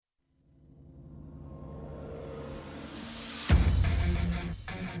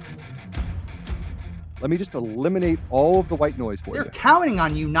Let me just eliminate all of the white noise for They're you. counting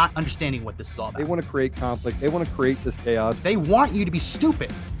on you not understanding what this is all about. They want to create conflict. They want to create this chaos. They want you to be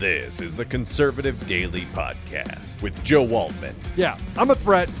stupid. This is the Conservative Daily Podcast with Joe Waldman Yeah, I'm a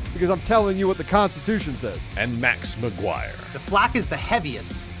threat because I'm telling you what the Constitution says. and Max McGuire. The flak is the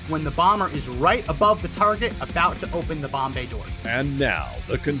heaviest when the bomber is right above the target, about to open the bomb bay doors. And now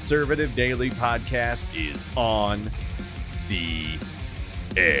the Conservative Daily Podcast is on the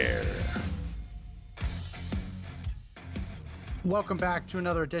air. Welcome back to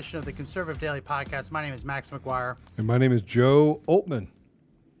another edition of the Conservative Daily Podcast. My name is Max McGuire. And my name is Joe Oltman.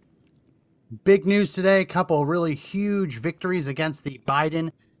 Big news today, a couple of really huge victories against the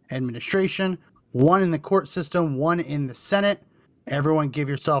Biden administration. One in the court system, one in the Senate. Everyone give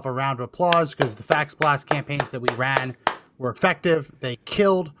yourself a round of applause because the Fax Blast campaigns that we ran were effective. They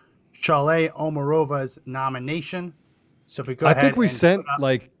killed Shaleigh Omarova's nomination. So if we go I ahead think we and sent put up-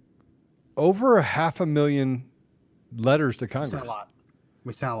 like over 500,000 letters to we Congress. sent a lot.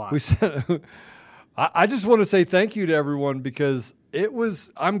 We sent a lot. We sent. I just want to say thank you to everyone because it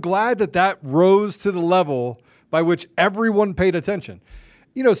was. I'm glad that rose to the level by which everyone paid attention.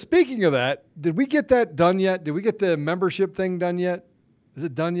 You know, speaking of that, did we get that done yet? Did we get the membership thing done yet? Is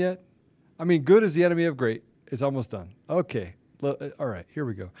it done yet? I mean, good is the enemy of great. It's almost done. Okay. All right, here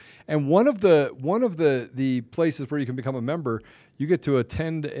we go. And one of the places where you can become a member, you get to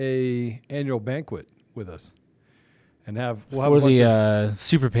attend a annual banquet with us, and we'll have For a bunch the of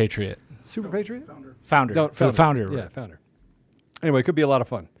Super Patriot Super Patriot founder. No, For the founder. Yeah, founder. Anyway, it could be a lot of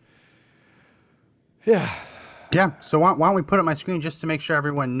fun. Yeah. Yeah, so why don't we put up my screen just to make sure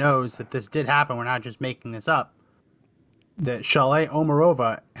everyone knows that this did happen. We're not just making this up. That Shaleigh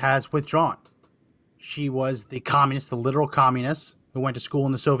Omarova has withdrawn. She was the communist, the literal communist, who went to school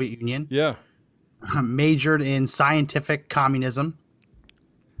in the Soviet Union, Yeah. majored in scientific communism,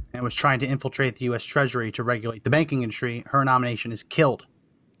 and was trying to infiltrate the U.S. Treasury to regulate the banking industry. Her nomination is killed.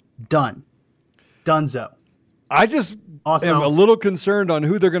 Done. Dunzo. I just Also- am a little concerned on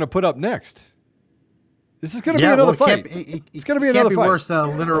who they're going to put up next. This is going to be another fight. It's going to be another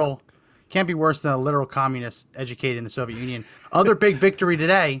fight. Can't be worse than a literal communist educated in the Soviet Union. Other big victory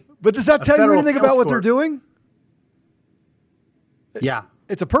today. But does that tell you federal anything about appeals what they're court. doing? Yeah.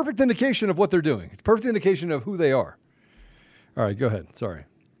 It's a perfect indication of what they're doing. It's a perfect indication of who they are. All right, go ahead. Sorry.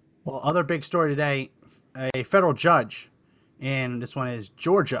 Well, other big story today, a federal judge, and this one is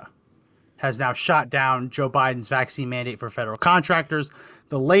Georgia, has now shot down Joe Biden's vaccine mandate for federal contractors,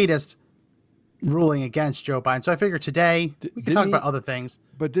 the latest ruling against Joe Biden. So I figure today we can talk about other things.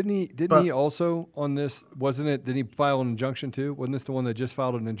 But didn't he also on this, didn't he file an injunction too? Wasn't this the one that just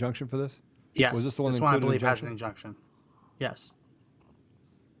filed an injunction for this? Yes. Was this the one that I included believe an has an injunction. Yes.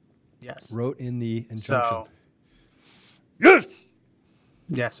 Yes. Wrote in the injunction. So, Yes!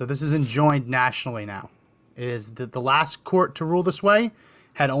 yeah, so this is enjoined nationally now. It is the last court to rule this way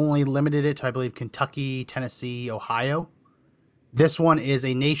had only limited it to, I believe, Kentucky, Tennessee, Ohio. This one is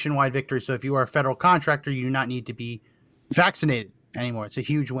a nationwide victory. So if you are a federal contractor, you do not need to be vaccinated anymore. It's a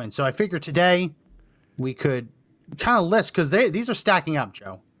huge win. So I figured today we could kind of list, because these are stacking up,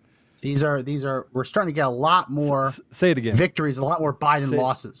 Joe. These are we're starting to get a lot more Say it again. victories, a lot more Biden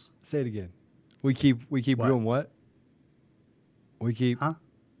losses. Say it again. We keep What? doing what? We keep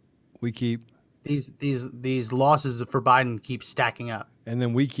These losses for Biden keep stacking up. and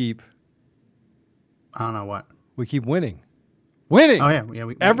then we keep I don't know what. winning. Winning. Oh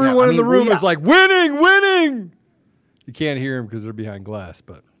yeah, Everyone in the room is like, winning. You can't hear them because they're behind glass,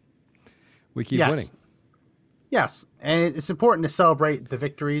 but we keep winning. Yes, and it's important to celebrate the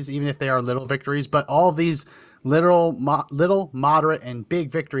victories, even if they are little victories. But all these little, moderate, and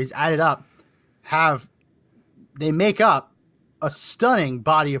big victories added up they make up a stunning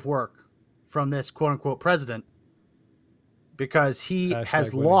body of work from this quote-unquote president, because he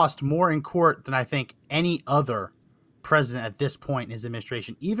has winning. lost more in court than I think any other president at this point in his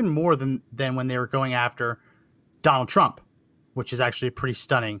administration, even more than when they were going after Donald Trump, which is actually a pretty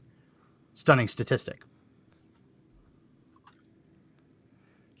stunning statistic.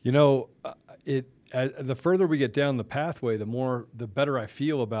 You know, the further we get down the pathway, the better I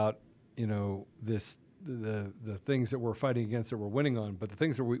feel about, you know, the things that we're fighting against that we're winning on. But the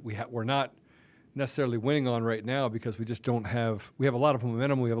things that we're not necessarily winning on right now because we just don't have. We have a lot of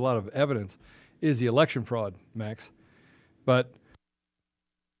momentum. We have a lot of evidence. Is the election fraud, Max? But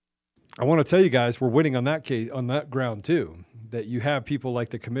I want to tell you guys, we're winning on that case, on that ground too. That you have people like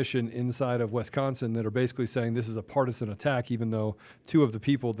the commission inside of Wisconsin that are basically saying this is a partisan attack, even though two of the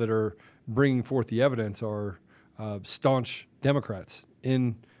people that are bringing forth the evidence are staunch Democrats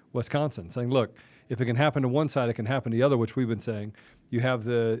in Wisconsin, saying, look, If it can happen to one side, it can happen to the other, which we've been saying. You have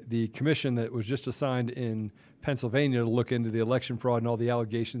the commission that was just assigned in Pennsylvania to look into the election fraud and all the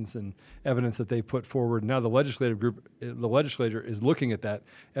allegations and evidence that they put forward. Now the legislature is looking at that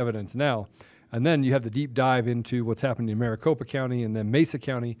evidence now. And then you have the deep dive into what's happening in Maricopa County and then Mesa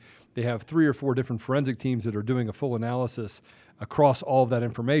County. They have 3 or 4 different forensic teams that are doing a full analysis across all of that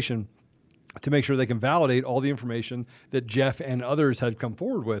information to make sure they can validate all the information that Jeff and others had come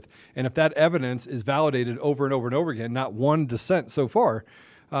forward with. And if that evidence is validated over and over and over again, not one dissent so far,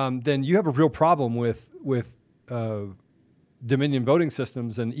 then you have a real problem with Dominion voting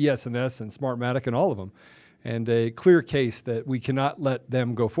systems and ES&S and Smartmatic and all of them, and a clear case that we cannot let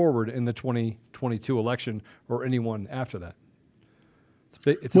them go forward in the 2022 election or anyone after that.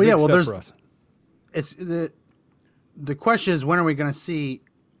 It's a big step for us. It's the question is, when are we going to see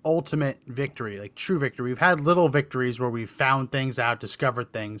ultimate victory, like true victory? We've had little victories where we've found things out,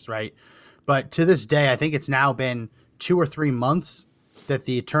 discovered things, right? But to this day, I think it's now been 2 or 3 months that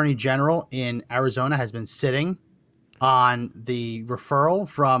the Attorney General in Arizona has been sitting on the referral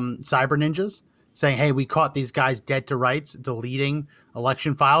from Cyber Ninjas saying, hey, we caught these guys dead to rights, deleting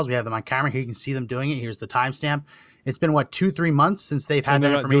election files. We have them on camera. Here you can see them doing it. Here's the timestamp. It's been, 2-3 months since they've had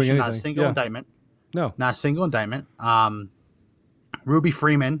that information. Not a single indictment. No. Not a single indictment. Ruby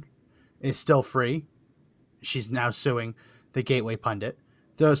Freeman is still free. She's now suing the Gateway Pundit.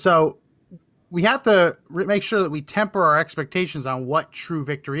 So we have to make sure that we temper our expectations on what true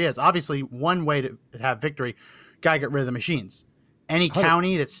victory is. Obviously, one way to have victory, got to get rid of the machines. Any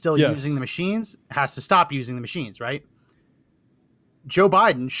county that's still using the machines has to stop using the machines, right? Joe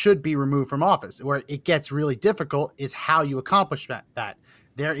Biden should be removed from office. Where it gets really difficult is how you accomplish that.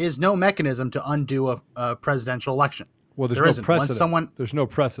 There is no mechanism to undo a presidential election. Well, there's no precedent. There's no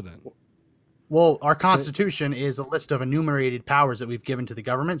precedent. Well, our Constitution is a list of enumerated powers that we've given to the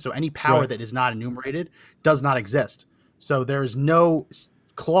government. So any power that is not enumerated does not exist. So there is no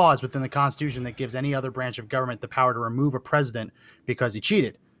clause within the Constitution that gives any other branch of government the power to remove a president because he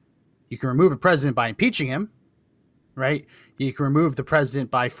cheated. You can remove a president by impeaching him, right? You can remove the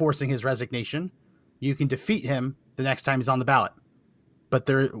president by forcing his resignation. You can defeat him the next time he's on the ballot. But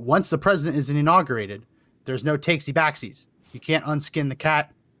once the president is inaugurated, there's no takesy-backsies. You can't unskin the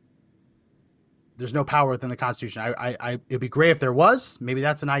cat. There's no power within the Constitution. It'd be great if there was. Maybe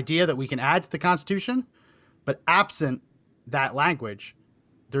that's an idea that we can add to the Constitution. But absent that language,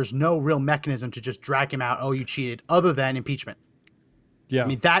 there's no real mechanism to just drag him out. Oh, you cheated, other than impeachment. Yeah. I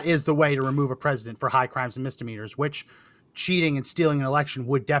mean, that is the way to remove a president for high crimes and misdemeanors, which cheating and stealing an election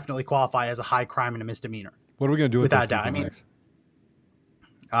would definitely qualify as a high crime and a misdemeanor. What are we going to do with without that? doubt? I mean,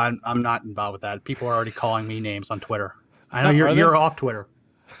 I'm not involved with that. People are already calling me names on Twitter. I know you're off Twitter.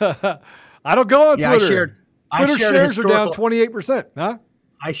 I don't go on Twitter. Twitter shares are down 28%. Huh?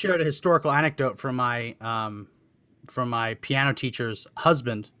 I shared a historical anecdote from my piano teacher's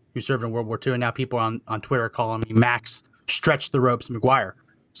husband who served in World War II, and now people on Twitter are calling me Max Stretch the Ropes McGuire.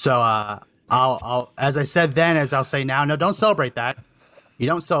 So I'll as I said then, as I'll say now, no, don't celebrate that. You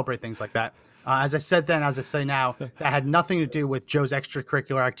don't celebrate things like that. As I said then, as I say now, that had nothing to do with Joe's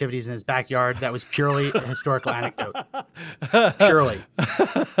extracurricular activities in his backyard. That was purely a historical anecdote. Purely.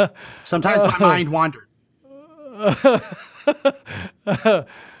 Sometimes my mind wandered.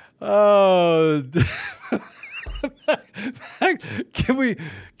 Oh, can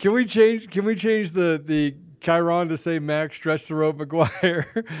we change the Chiron to say Max Stretch the Rope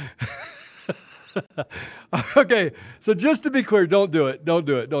McGuire? Okay, so just to be clear, don't do it.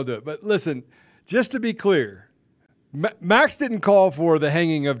 But listen, just to be clear, Max didn't call for the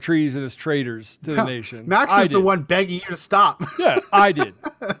hanging of treasonous traitors to the nation. Max is the one begging you to stop. Yeah, I did.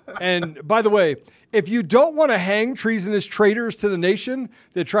 And by the way, if you don't want to hang treasonous traitors to the nation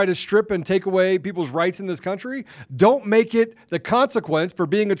that try to strip and take away people's rights in this country, don't make it the consequence for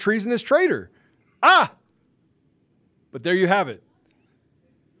being a treasonous traitor. But there you have it.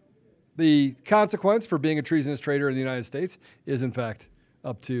 The consequence for being a treasonous traitor in the United States is, in fact,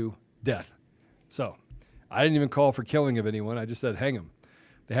 up to death. So I didn't even call for killing of anyone. I just said hang them.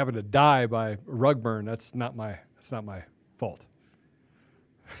 They happen to die by rug burn. That's not my fault.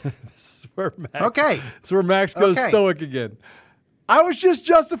 This is where Max goes stoic again. I was just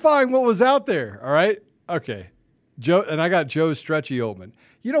justifying what was out there. All right. Okay. Joe, and I got Joe's stretchy Oldman.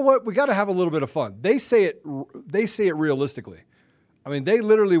 You know what? We got to have a little bit of fun. They say it realistically. I mean, they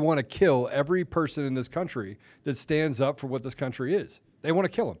literally want to kill every person in this country that stands up for what this country is. They want to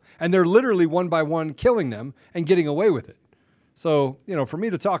kill them. And they're literally one by one killing them and getting away with it. So, for me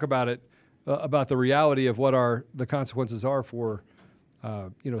to talk about it, about the reality of what the consequences are for,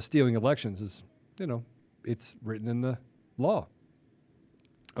 stealing elections is, it's written in the law.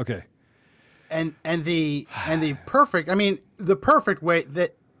 Okay. and the perfect, I mean, the perfect way,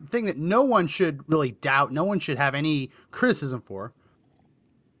 that thing that no one should really doubt, no one should have any criticism for,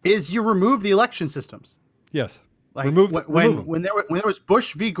 is you remove the election systems. Yes. Like remove when there was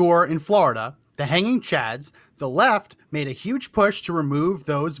Bush v. Gore in Florida, the hanging chads, the left made a huge push to remove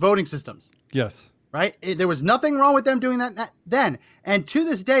those voting systems. Yes. Right? There was nothing wrong with them doing that then. And to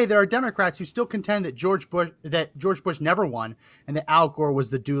this day, there are Democrats who still contend that George Bush never won and that Al Gore was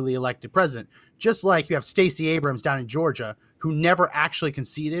the duly elected president. Just like you have Stacey Abrams down in Georgia, who never actually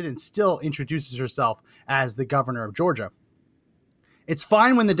conceded and still introduces herself as the governor of Georgia. It's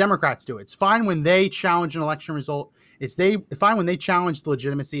fine when the Democrats do it. It's fine when they challenge an election result. It's fine when they challenge the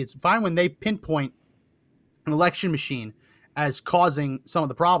legitimacy. It's fine when they pinpoint an election machine as causing some of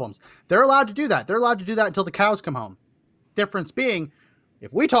the problems. They're allowed to do that. They're allowed to do that until the cows come home. Difference being,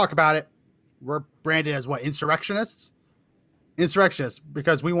 if we talk about it, we're branded as what? Insurrectionists? Insurrectionists,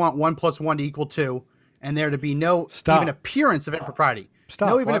 because we want 1 + 1 = 2, and there to be no even appearance of impropriety.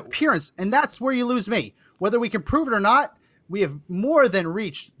 No even appearance. And that's where you lose me. Whether we can prove it or not, we have more than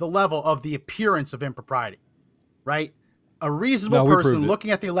reached the level of the appearance of impropriety, right? A reasonable person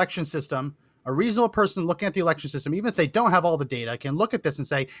looking at the election system, even if they don't have all the data, can look at this and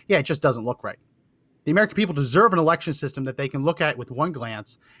say, yeah, it just doesn't look right. The American people deserve an election system that they can look at with one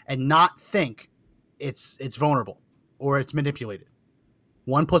glance and not think it's vulnerable or it's manipulated.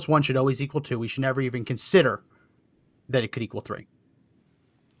 1 + 1 should always equal 2. We should never even consider that it could equal 3.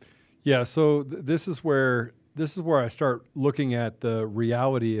 Yeah. So this is where I start looking at the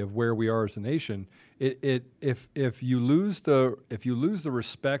reality of where we are as a nation. If you lose the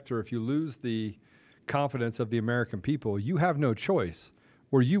respect, or if you lose the confidence of the American people, you have no choice,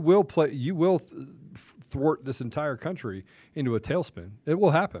 or you will thwart this entire country into a tailspin. It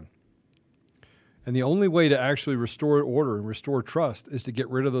will happen. And the only way to actually restore order and restore trust is to get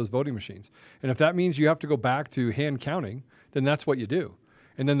rid of those voting machines. And if that means you have to go back to hand counting, then that's what you do.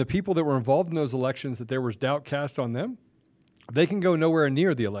 And then the people that were involved in those elections, that there was doubt cast on them, they can go nowhere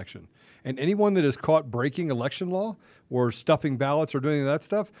near the election. And anyone that is caught breaking election law or stuffing ballots or doing that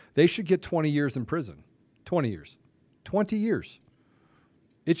stuff, they should get 20 years in prison. 20 years. 20 years.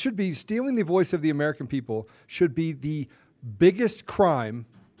 It should be stealing the voice of the American people should be the biggest crime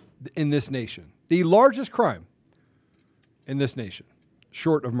in this nation. The largest crime in this nation,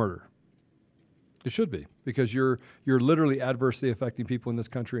 short of murder. It should be, because you're literally adversely affecting people in this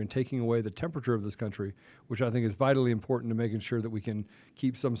country and taking away the temperature of this country, which I think is vitally important to making sure that we can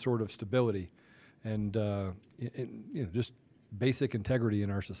keep some sort of stability and just basic integrity in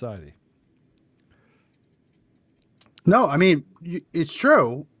our society. No, I mean, it's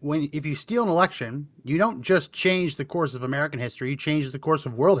true. If you steal an election, you don't just change the course of American history, you change the course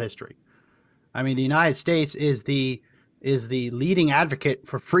of world history. I mean, the United States is the leading advocate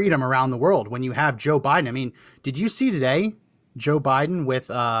for freedom around the world. When you have Joe Biden, I mean, did you see today Joe Biden with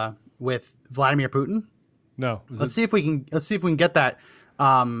Vladimir Putin? No. Let's see if we can get that.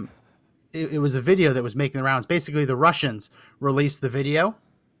 It was a video that was making the rounds. Basically, the Russians released the video,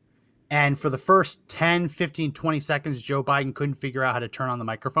 and for the first 10, 15, 20 seconds, Joe Biden couldn't figure out how to turn on the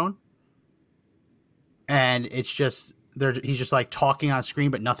microphone. And it's just he's just like talking on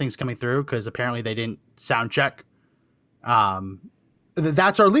screen, but nothing's coming through because apparently they didn't sound check.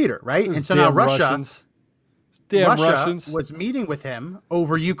 That's our leader, right? And so now Russia was meeting with him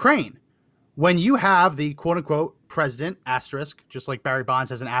over Ukraine. When you have the quote unquote president asterisk, just like Barry Bonds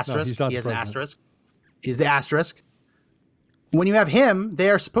has an asterisk, he has an asterisk. He's the asterisk. When you have him, they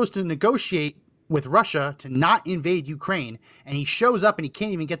are supposed to negotiate with Russia to not invade Ukraine, and he shows up and he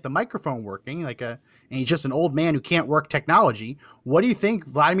can't even get the microphone working, and he's just an old man who can't work technology. What do you think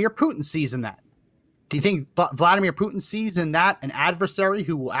Vladimir Putin sees in that? Do you think Vladimir Putin sees in that an adversary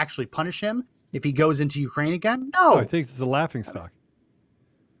who will actually punish him if he goes into Ukraine again? No. I think it's a laughingstock.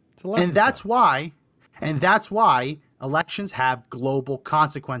 And that's why elections have global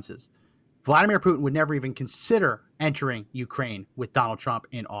consequences. Vladimir Putin would never even consider entering Ukraine with Donald Trump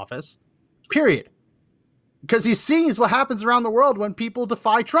in office, period. Because he sees what happens around the world when people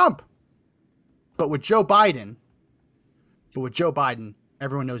defy Trump. But with Joe Biden,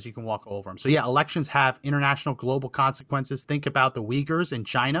 everyone knows you can walk over him. So yeah, elections have international global consequences. Think about the Uyghurs in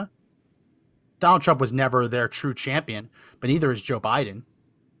China. Donald Trump was never their true champion, but neither is Joe Biden.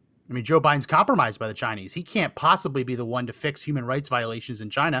 I mean, Joe Biden's compromised by the Chinese. He can't possibly be the one to fix human rights violations in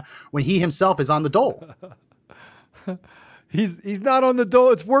China when he himself is on the dole. He's not on the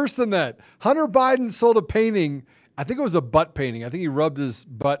dole. It's worse than that. Hunter Biden sold a painting. I think it was a butt painting. I think he rubbed his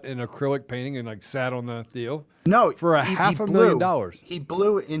butt in acrylic painting and sat on the deal. No, for $500,000. He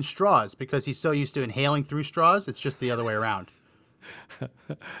blew in straws because he's so used to inhaling through straws. It's just the other way around.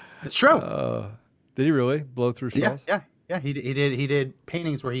 It's true. Did he really blow through straws? Yeah. He did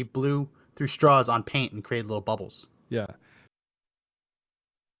paintings where he blew through straws on paint and created little bubbles. Yeah.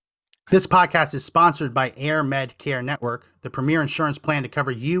 This podcast is sponsored by Air Med Care Network, the premier insurance plan to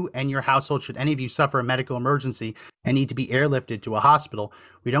cover you and your household should any of you suffer a medical emergency and need to be airlifted to a hospital.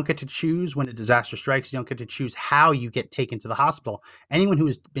 We don't get to choose when a disaster strikes. You don't get to choose how you get taken to the hospital. Anyone who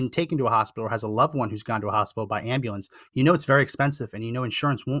has been taken to a hospital or has a loved one who's gone to a hospital by ambulance, you know it's very expensive and you know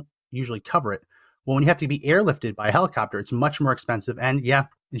insurance won't usually cover it. Well, when you have to be airlifted by a helicopter, it's much more expensive. And yeah,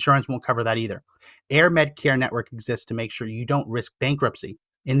 insurance won't cover that either. Air Med Care Network exists to make sure you don't risk bankruptcy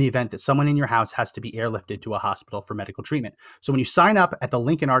in the event that someone in your house has to be airlifted to a hospital for medical treatment. So when you sign up at the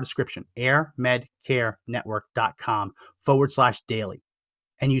link in our description, airmedcarenetwork.com/daily,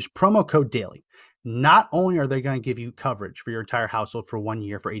 and use promo code daily, not only are they going to give you coverage for your entire household for 1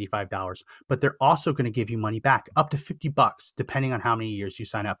 year for $85, but they're also going to give you money back up to $50, depending on how many years you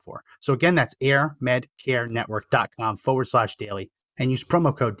sign up for. So again, that's airmedcarenetwork.com/daily, and use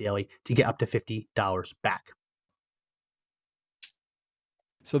promo code daily to get up to $50 back.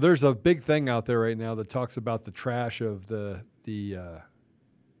 So there's a big thing out there right now that talks about the trash of the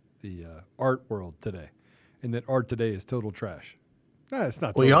art world today, and that art today is total trash. No, it's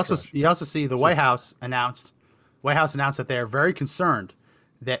not. Well, you also see the White House announced that they are very concerned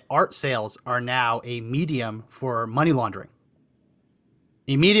that art sales are now a medium for money laundering.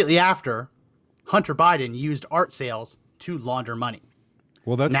 Immediately after, Hunter Biden used art sales to launder money.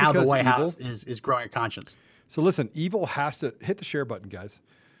 Well, that's now the because White evil, House is growing a conscience. So listen, evil has to hit the share button, guys.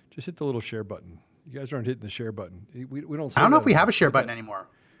 Just hit the little share button. You guys aren't hitting the share button. We don't. I don't know if we have a share button anymore.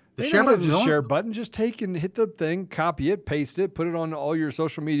 The share button is a share button. Just take and hit the thing, copy it, paste it, put it on all your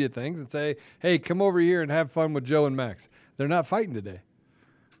social media things, and say, "Hey, come over here and have fun with Joe and Max." They're not fighting today.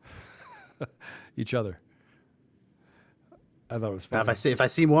 Each other. I thought it was funny. Now, if I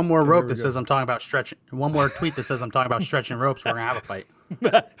see one more rope that says I'm talking about stretching, one more tweet that says I'm talking about stretching ropes, we're gonna have a fight.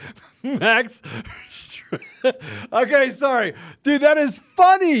 Max. Okay, sorry. Dude, that is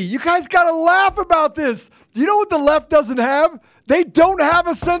funny. You guys got to laugh about this. You know what the left doesn't have? They don't have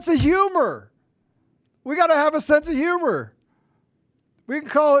a sense of humor. We got to have a sense of humor. We can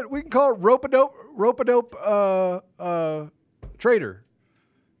call it rope-a-dope trader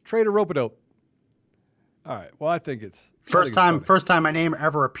rope-a-dope. All right. Well, I think it's first time my name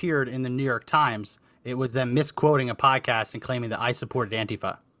ever appeared in the New York Times. It was them misquoting a podcast and claiming that I supported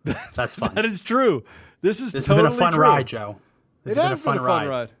Antifa. That's fun. That is true. This totally has been a fun ride, Joe. This has been a fun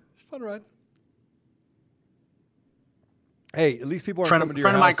ride. It's a fun ride. Hey, at least people aren't coming to your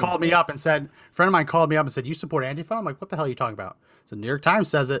friend of house. mine called me up and said, "You support Antifa?" I'm like, "What the hell are you talking about?" So the New York Times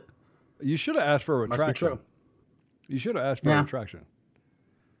says it. You should have asked for a retraction. Must be true. You should have asked for a retraction.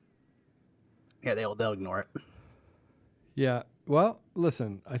 Yeah, they'll ignore it. Yeah. Well,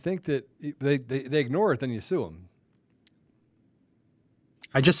 listen, I think that they ignore it, then you sue them.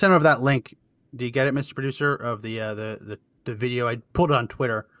 I just sent over that link. Do you get it, Mr. Producer, of the video? I pulled it on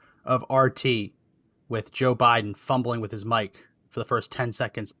Twitter of RT with Joe Biden fumbling with his mic for the first 10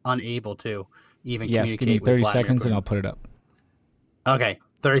 seconds, unable to even communicate give me with 30 Vladimir seconds Putin. and I'll put it up. Okay,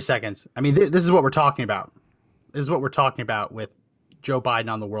 30 seconds. I mean, this is what we're talking about. This is what we're talking about with Joe Biden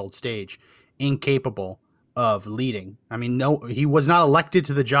on the world stage, incapable of leading. I mean, no, he was not elected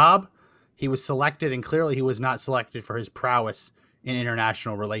to the job. He was selected, and clearly he was not selected for his prowess in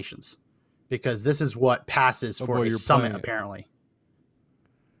international relations, because this is what passes for a summit, apparently.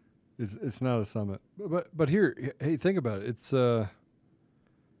 It's not a summit, but here, hey, think about it. It's did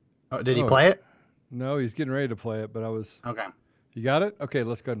he play it? No, he's getting ready to play it, but I was okay. You got it? Okay,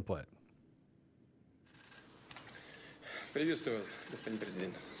 let's go ahead and play it. Приветствую, господин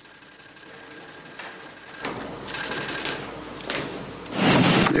президент.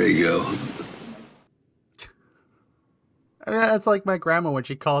 There you go. That's like my grandma when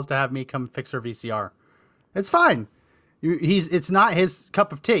she calls to have me come fix her VCR. It's fine. It's not his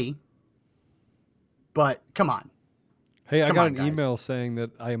cup of tea. But come on. Hey, I got an email saying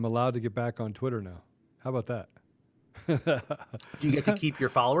that I am allowed to get back on Twitter now. How about that? Do you get to keep your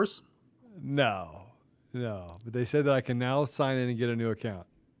followers? No. But they said that I can now sign in and get a new account.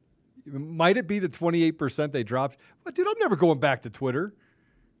 Might it be the 28% they dropped? But dude, I'm never going back to Twitter.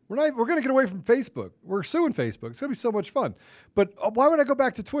 We're going to get away from Facebook. We're suing Facebook. It's going to be so much fun. But why would I go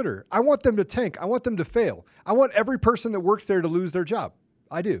back to Twitter? I want them to tank. I want them to fail. I want every person that works there to lose their job.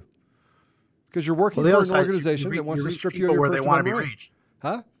 I do. Because you're working for an organization that wants to strip you of your First Amendment right.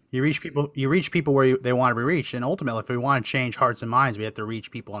 Huh? You reach people where they want to be reached, and ultimately, if we want to change hearts and minds, we have to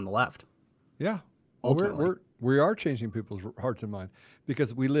reach people on the left. Yeah, well, we are changing people's hearts and minds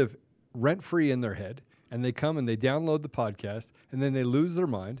because we live rent free in their head, and they come and they download the podcast, and then they lose their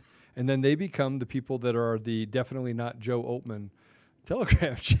mind, and then they become the people that are the definitely not Joe Altman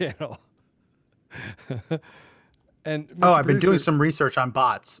Telegram channel. And Mr. I've been doing Producer- some research on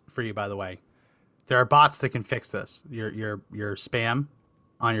bots for you, by the way. There are bots that can fix this. Your spam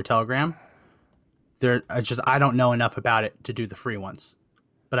on your Telegram. I don't know enough about it to do the free ones,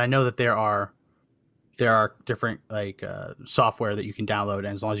 but I know that there are different software that you can download, and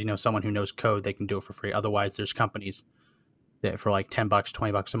as long as you know someone who knows code, they can do it for free. Otherwise, there's companies that for like $10,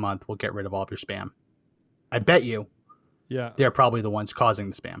 $20 a month will get rid of all of your spam. I bet you, they're probably the ones causing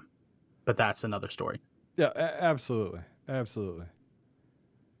the spam, but that's another story. Yeah, absolutely. And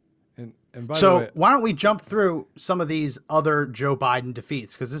by the So way, why don't we jump through some of these other Joe Biden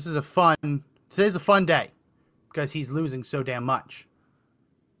defeats? Because today's a fun day because he's losing so damn much.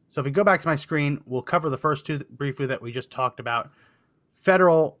 So if we go back to my screen, we'll cover the first two briefly that we just talked about.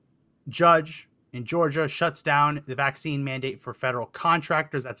 Federal judge in Georgia shuts down the vaccine mandate for federal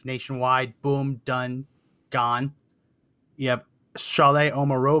contractors. That's nationwide. Boom, done, gone. You have Shale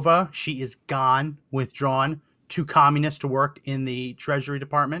Omarova. She is gone, withdrawn. 2 communists to work in the Treasury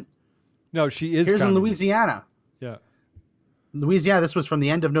Department. no, she is. Here's in communist. Louisiana. Yeah. Louisiana, this was from the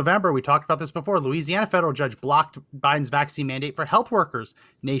end of November. We talked about this before. Louisiana federal judge blocked Biden's vaccine mandate for health workers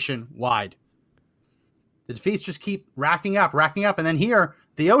nationwide. The defeats just keep racking up. And then here,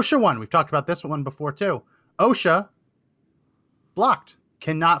 the OSHA one. We've talked about this one before too. OSHA blocked.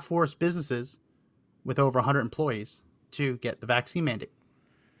 Cannot force businesses with over 100 employees to get the vaccine mandate.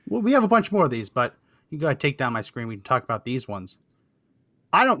 Well, we have a bunch more of these, but you can go ahead and take down my screen. We can talk about these ones.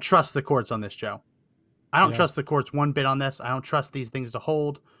 I don't trust the courts on this, Joe. I don't trust the courts one bit on this. I don't trust these things to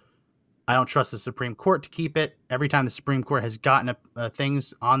hold. I don't trust the Supreme Court to keep it. Every time the Supreme Court has gotten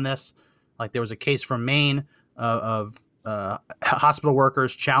things on this, like there was a case from Maine of hospital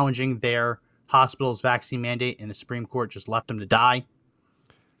workers challenging their hospital's vaccine mandate, and the Supreme Court just left them to die.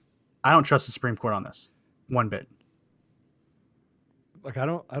 I don't trust the Supreme Court on this one bit. Like I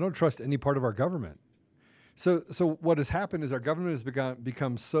don't trust any part of our government. So what has happened is our government has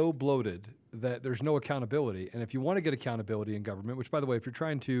become so bloated that there's no accountability. And if you want to get accountability in government, which by the way, if you're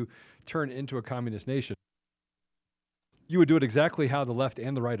trying to turn into a communist nation, you would do it exactly how the left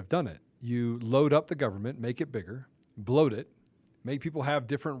and the right have done it. You load up the government, make it bigger, bloat it, make people have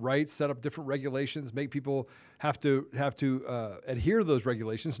different rights, set up different regulations, make people have to adhere to those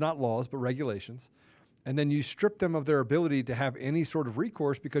regulations, not laws, but regulations. And then you strip them of their ability to have any sort of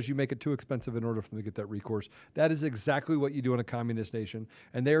recourse because you make it too expensive in order for them to get that recourse. That is exactly what you do in a communist nation.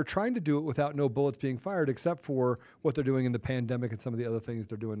 And they are trying to do it without no bullets being fired, except for what they're doing in the pandemic and some of the other things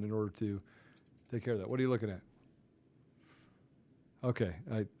they're doing in order to take care of that. What are you looking at? Okay,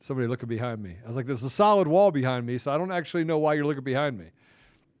 somebody looking behind me. I was like, there's a solid wall behind me, so I don't actually know why you're looking behind me.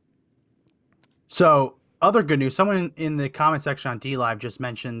 So, other good news. Someone in the comment section on DLive just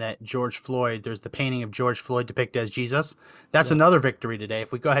mentioned that George Floyd, there's the painting of George Floyd depicted as Jesus. That's another victory today.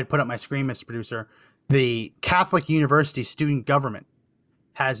 If we go ahead and put up my screen, Mr. Producer, the Catholic University student government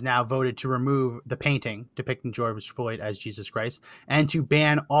has now voted to remove the painting depicting George Floyd as Jesus Christ and to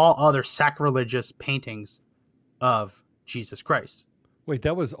ban all other sacrilegious paintings of Jesus Christ. Wait,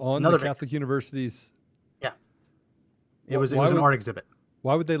 that was on Another the Catholic University's... Yeah. It was an art exhibit.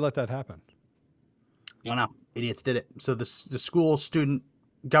 Why would they let that happen? I don't know. Idiots did it. So the school student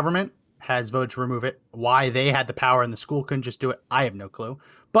government has voted to remove it. Why they had the power and the school couldn't just do it, I have no clue.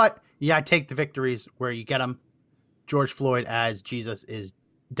 But yeah, I take the victories where you get them. George Floyd as Jesus is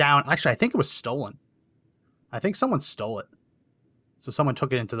down. Actually, I think it was stolen. I think someone stole it. So someone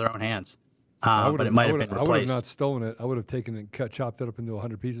took it into their own hands. But it might have been replaced. I would have not stolen it. I would have taken it and chopped it up into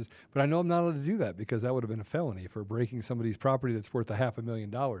 100 pieces. But I know I'm not allowed to do that because that would have been a felony for breaking somebody's property that's worth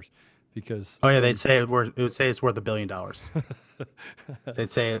 $500,000. Because they'd say it would say it's worth $1 billion. They'd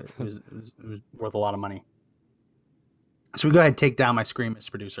say it was worth a lot of money. So we go ahead and take down my screen,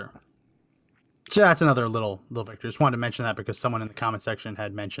 Mr. Producer. So that's another little victory. Just wanted to mention that because someone in the comment section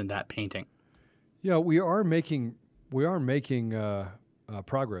had mentioned that painting. Yeah, we are making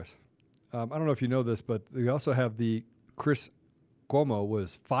progress. I don't know if you know this, but we also have the Chris Cuomo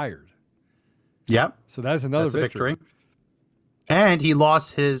was fired. Yep. So that's another victory. And he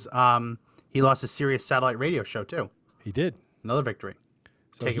lost his Sirius satellite radio show too. He did. Another victory.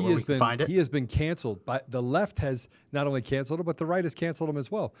 So Take it where we can find it. He has been canceled. The left has not only canceled him, but the right has canceled him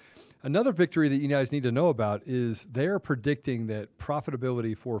as well. Another victory that you guys need to know about is they're predicting that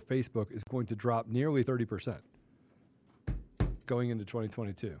profitability for Facebook is going to drop nearly 30% going into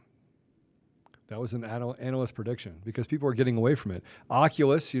 2022. That was an analyst prediction because people are getting away from it.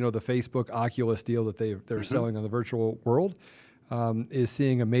 Oculus, the Facebook Oculus deal that they're selling on the virtual world, is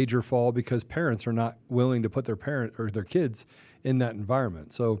seeing a major fall because parents are not willing to put their parent or their kids in that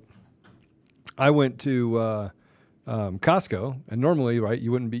environment. So I went to Costco, and normally, right,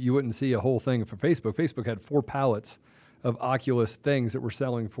 you wouldn't see a whole thing for Facebook. Facebook had 4 pallets of Oculus things that were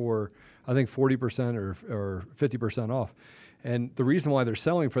selling for, I think, 40% or 50% off. And the reason why they're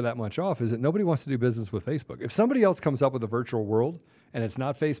selling for that much off is that nobody wants to do business with Facebook. If somebody else comes up with a virtual world and it's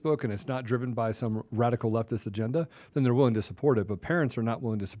not Facebook and it's not driven by some radical leftist agenda, then they're willing to support it. But parents are not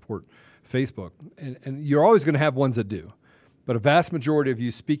willing to support Facebook. And you're always going to have ones that do. But a vast majority of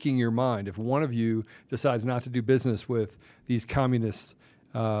you speaking your mind, if one of you decides not to do business with these communist,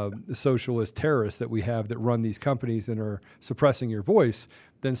 socialist terrorists that we have that run these companies and are suppressing your voice,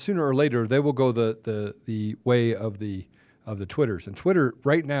 then sooner or later they will go the way of the Twitters. And Twitter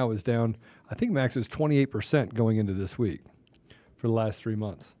right now is down, I think, Max, is 28% going into this week for the last 3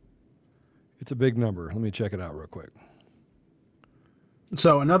 months. It's a big number. Let me check it out real quick.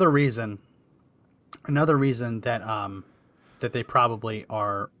 So another reason that that they probably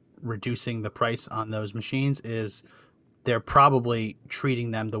are reducing the price on those machines is they're probably treating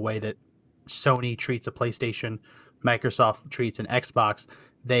them the way that Sony treats a PlayStation, Microsoft treats an Xbox.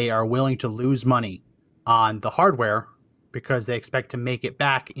 They are willing to lose money on the hardware because they expect to make it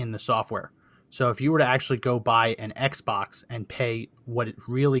back in the software. So if you were to actually go buy an Xbox and pay what it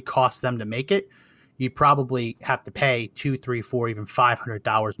really costs them to make it, you'd probably have to pay $200, $300, $400, even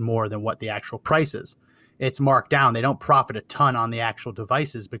 $500 more than what the actual price is. It's marked down. They don't profit a ton on the actual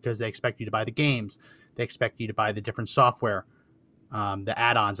devices because they expect you to buy the games. They expect you to buy the different software, the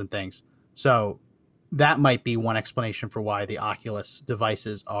add-ons and things. So that might be one explanation for why the Oculus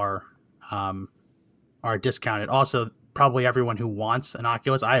devices are discounted. Also, probably everyone who wants an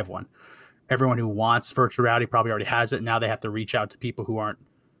Oculus, I have one. Everyone who wants virtual reality probably already has it. Now they have to reach out to people who aren't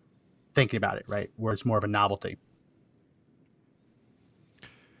thinking about it, right? Where it's more of a novelty.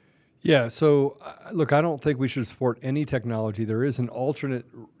 Yeah, so look, I don't think we should support any technology. There is an alternate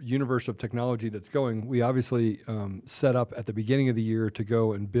universe of technology that's going. We obviously set up at the beginning of the year to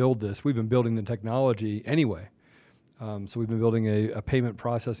go and build this. We've been building the technology anyway. So we've been building a payment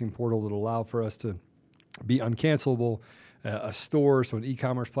processing portal that will allow for us to be uncancelable, a store, so an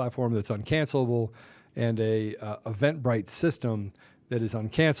e-commerce platform that's uncancelable, and a Eventbrite system that is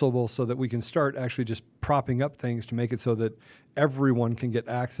uncancelable so that we can start actually just propping up things to make it so that everyone can get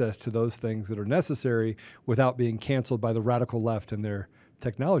access to those things that are necessary without being canceled by the radical left and their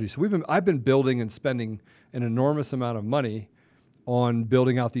technology. So I've been building and spending an enormous amount of money on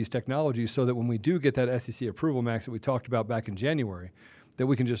building out these technologies so that when we do get that SEC approval, Max, that we talked about back in January, that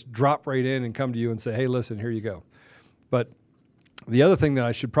we can just drop right in and come to you and say, hey, listen, here you go. But the other thing that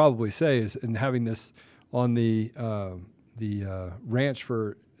I should probably say is, in having this on the ranch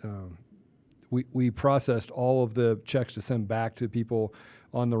for, we processed all of the checks to send back to people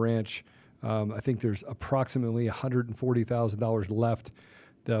on the ranch. I think there's approximately $140,000 left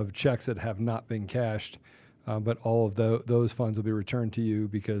of checks that have not been cashed, but all of those funds will be returned to you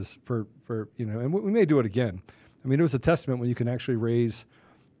because and we may do it again. I mean, it was a testament when you can actually raise,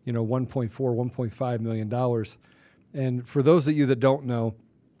 $1.5 million. And for those of you that don't know,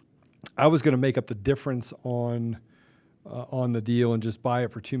 I was going to make up the difference on the deal and just buy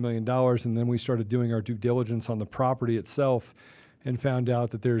it for $2 million. And then we started doing our due diligence on the property itself and found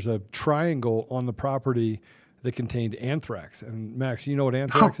out that there's a triangle on the property that contained anthrax. And Max, you know what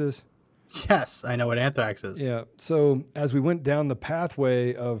anthrax is? Yes, I know what anthrax is. Yeah. So as we went down the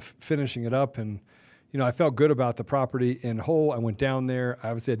pathway of finishing it up, and I felt good about the property in whole. I went down there.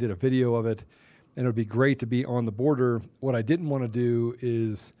 Obviously, I did a video of it, and it would be great to be on the border. What I didn't want to do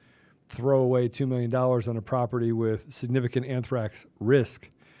is throw away $2 million on a property with significant anthrax risk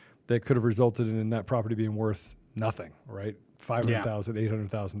that could have resulted in that property being worth nothing, right? $500,000,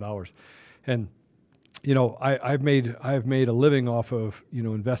 $800,000. And, I've made a living off of,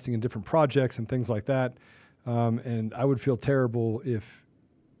 investing in different projects and things like that. And I would feel terrible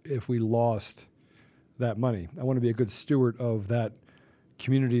if we lost that money. I want to be a good steward of that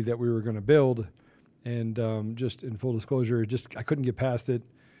community that we were going to build. And just in full disclosure, I couldn't get past it.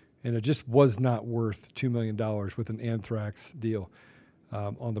 And it just was not worth $2 million with an anthrax deal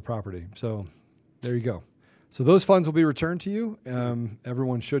on the property. So there you go. So those funds will be returned to you.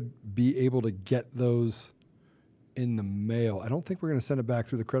 Everyone should be able to get those in the mail. I don't think we're going to send it back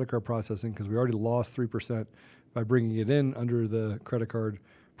through the credit card processing because we already lost 3% by bringing it in under the credit card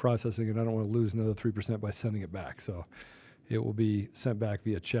processing, and I don't want to lose another 3% by sending it back. So it will be sent back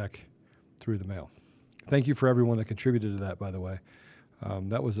via check through the mail. Thank you for everyone that contributed to that, by the way.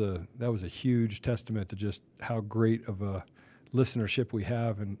 That was a huge testament to just how great of a listenership we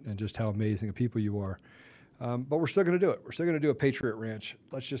have and just how amazing a people you are. But we're still going to do it. We're still going to do a Patriot Ranch.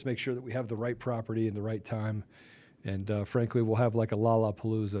 Let's just make sure that we have the right property and the right time. And frankly, we'll have like a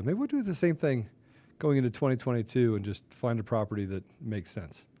Lollapalooza. Maybe we'll do the same thing going into 2022 and just find a property that makes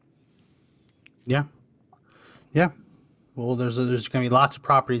sense. Yeah. Well, there's going to be lots of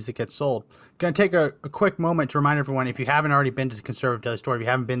properties that get sold. Going to take a quick moment to remind everyone, if you haven't already been to the Conservative Daily Store, if you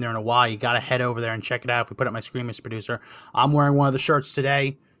haven't been there in a while, you got to head over there and check it out. If we put up my screen, Mr. Producer, I'm wearing one of the shirts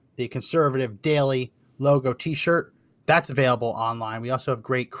today, the Conservative Daily logo T-shirt. That's available online. We also have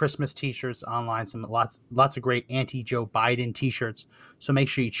great Christmas T-shirts online, lots of great anti-Joe Biden T-shirts. So make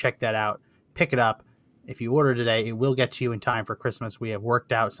sure you check that out. Pick it up. If you order today, it will get to you in time for Christmas. We have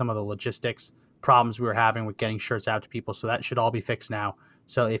worked out some of the logistics problems we were having with getting shirts out to people, so that should all be fixed now.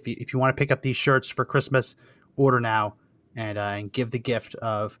 So if you want to pick up these shirts for Christmas, order now and give the gift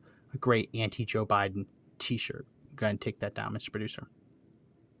of a great anti-Joe Biden T-shirt. Go ahead and take that down, Mr. Producer.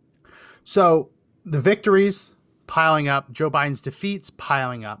 So the victories piling up, Joe Biden's defeats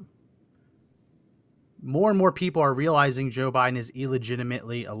piling up. More and more people are realizing Joe Biden is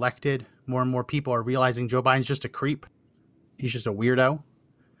illegitimately elected. More and more people are realizing Joe Biden's just a creep. He's just a weirdo.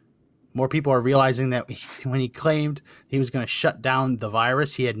 More people are realizing that when he claimed he was going to shut down the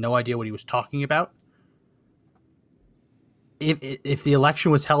virus, he had no idea what he was talking about. If the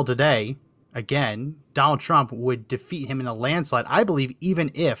election was held today, again, Donald Trump would defeat him in a landslide. I believe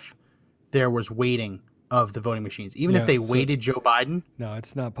even if there was weighting of the voting machines, even if they weighted Joe Biden. No,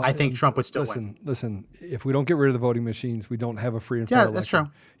 it's not possible. I think Trump would still win. Listen, if we don't get rid of the voting machines, we don't have a free and fair election. That's true.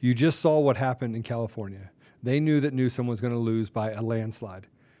 You just saw what happened in California. They knew that Newsom was going to lose by a landslide.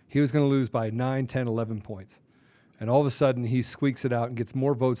 He was going to lose by 9, 10, 11 points. And all of a sudden, he squeaks it out and gets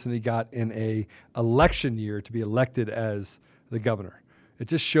more votes than he got in a election year to be elected as the governor. It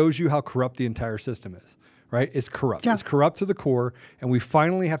just shows you how corrupt the entire system is, right? It's corrupt. Yeah. It's corrupt to the core, and we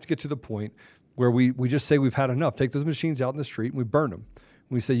finally have to get to the point where we just say we've had enough. Take those machines out in the street and we burn them.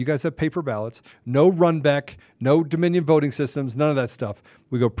 We say, you guys have paper ballots, no run back, no Dominion voting systems, none of that stuff.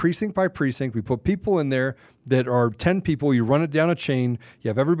 We go precinct by precinct. We put people in there that are 10 people. You run it down a chain. You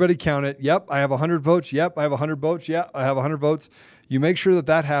have everybody count it. Yep, I have 100 votes. Yep, I have 100 votes. Yeah, I have 100 votes. You make sure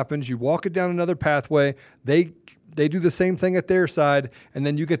that happens. You walk it down another pathway. They do the same thing at their side. And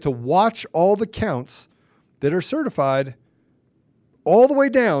then you get to watch all the counts that are certified all the way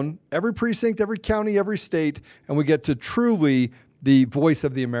down, every precinct, every county, every state, and we get to truly the voice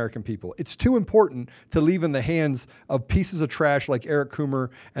of the American people. It's too important to leave in the hands of pieces of trash like Eric Coomer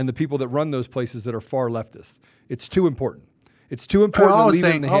and the people that run those places that are far leftist. It's too important. It's too important to leave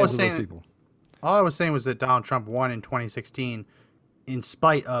it in the hands of those people. All I was saying was that Donald Trump won in 2016 in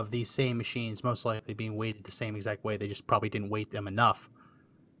spite of these same machines most likely being weighted the same exact way. They just probably didn't weight them enough.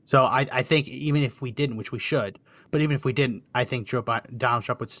 So I think even if we didn't, which we should, but even if we didn't, I think Donald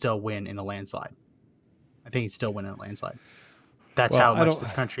Trump would still win in a landslide. I think he'd still win in a landslide. That's how much the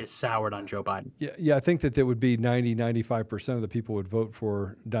country is soured on Joe Biden. Yeah, I think that there would be 95% of the people would vote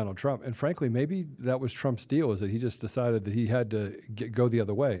for Donald Trump. And frankly, maybe that was Trump's deal, is that he just decided that he had to go the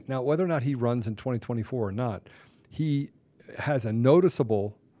other way. Now, whether or not he runs in 2024 or not, he has a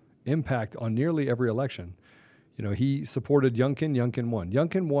noticeable impact on nearly every election. You know, he supported Youngkin. Youngkin won.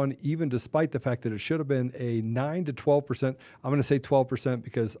 Youngkin won even despite the fact that it should have been a 9 to 12%. I'm going to say 12%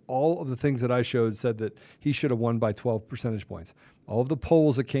 because all of the things that I showed said that he should have won by 12 percentage points. All of the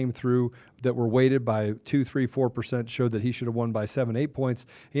polls that came through that were weighted by 2, 3, 4% showed that he should have won by 7, 8 points.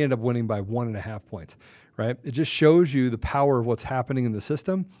 He ended up winning by 1.5 points, right? It just shows you the power of what's happening in the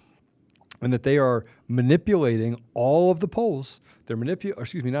system and that they are manipulating all of the polls. They're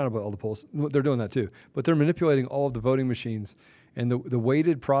not about all the polls. They're doing that too. But they're manipulating all of the voting machines. And the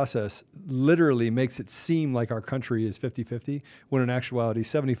weighted process literally makes it seem like our country is 50-50, when in actuality,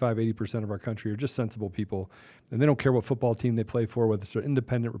 75-80% of our country are just sensible people. And they don't care what football team they play for, whether it's an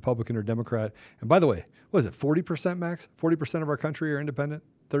independent, Republican, or Democrat. And by the way, what is it, 40%, Max? 40% of our country are independent?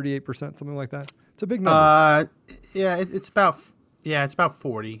 38%, something like that? It's a big number. It's about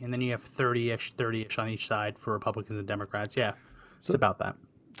 40. And then you have 30-ish on each side for Republicans and Democrats. Yeah, it's about that.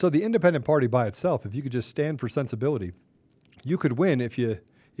 So the independent party by itself, if you could just stand for sensibility, you could win if you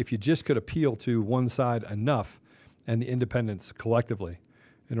just could appeal to one side enough and the independents collectively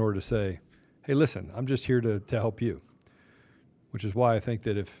in order to say, hey, listen, I'm just here to help you. Which is why I think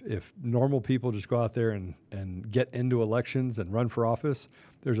that if normal people just go out there and get into elections and run for office,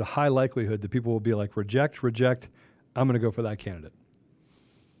 there's a high likelihood that people will be like, reject, I'm going to go for that candidate.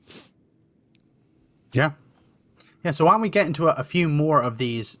 Yeah. Yeah, so why don't we get into a few more of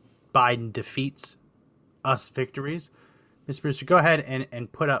these Biden defeats, us victories. Mr. Producer, go ahead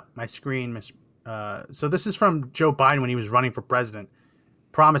and put up my screen. So this is from Joe Biden when he was running for president,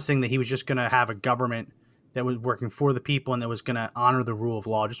 promising that he was just going to have a government that was working for the people and that was going to honor the rule of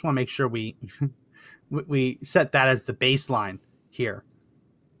law. Just want to make sure we we set that as the baseline here.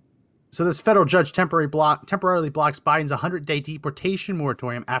 So this federal judge temporarily blocks Biden's 100-day deportation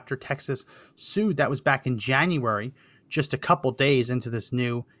moratorium after Texas sued. That was back in January, just a couple days into this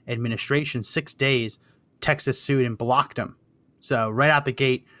new administration. 6 days, Texas sued and blocked him. So right out the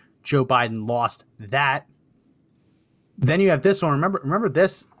gate, Joe Biden lost that. Then you have this one. Remember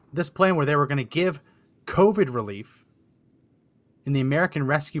this plan where they were going to give COVID relief in the American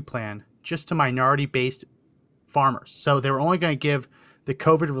Rescue Plan just to minority-based farmers. So they were only going to give the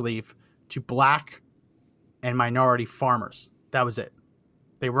COVID relief to black and minority farmers. That was it.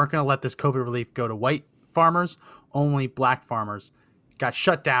 They weren't going to let this COVID relief go to white farmers, only black farmers. Got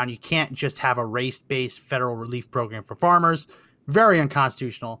shut down. You can't just have a race-based federal relief program for farmers. Very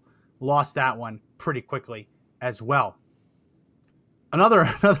unconstitutional. Lost that one pretty quickly as well. Another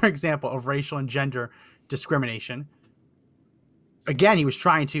example of racial and gender discrimination. Again, he was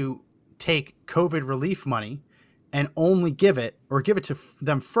trying to take COVID relief money and only give it to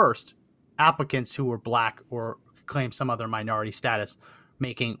them first, applicants who were black or claim some other minority status,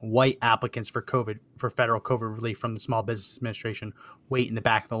 making white applicants for federal COVID relief from the Small Business Administration wait in the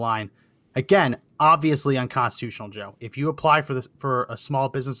back of the line. Again, obviously unconstitutional, Joe. If you apply for a Small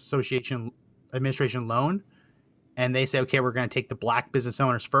Business Administration loan and they say, okay, we're going to take the black business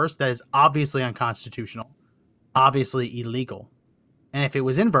owners first, that is obviously unconstitutional, obviously illegal. And if it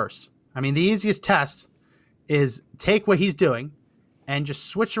was inversed, I mean, the easiest test is take what he's doing and just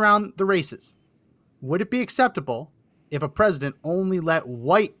switch around the races. Would it be acceptable if a president only let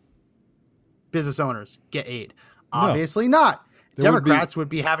white business owners get aid? Obviously not. Democrats would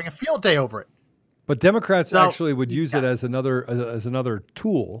be having a field day over it. But Democrats actually would use it as another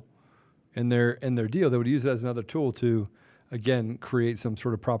tool in their deal. They would use it as another tool to, again, create some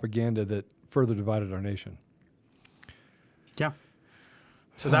sort of propaganda that further divided our nation. Yeah.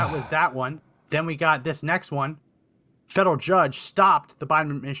 So that was that one. Then we got this next one. Federal judge stopped the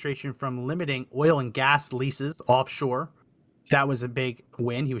Biden administration from limiting oil and gas leases offshore. That was a big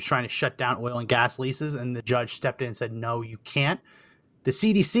win. He was trying to shut down oil and gas leases, and the judge stepped in and said, no, you can't. The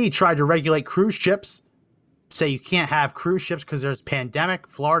CDC tried to regulate cruise ships, say you can't have cruise ships because there's a pandemic.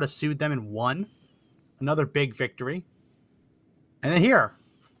 Florida sued them and won. Another big victory. And then here,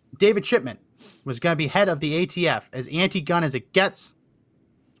 David Chipman was going to be head of the ATF, as anti-gun as it gets.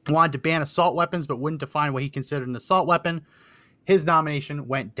 Wanted to ban assault weapons, but wouldn't define what he considered an assault weapon. His nomination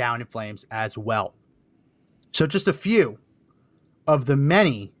went down in flames as well. So just a few of the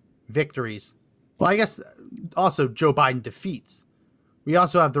many victories. Well, I guess also Joe Biden defeats. We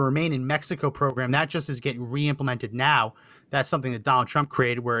also have the Remain in Mexico program. That just is getting re-implemented now. That's something that Donald Trump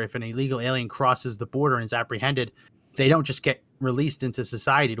created, where if an illegal alien crosses the border and is apprehended, they don't just get released into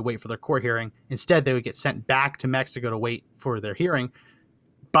society to wait for their court hearing. Instead, they would get sent back to Mexico to wait for their hearing.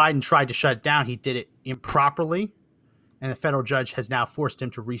 Biden tried to shut it down. He did it improperly, and the federal judge has now forced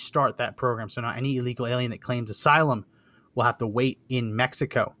him to restart that program. So now any illegal alien that claims asylum will have to wait in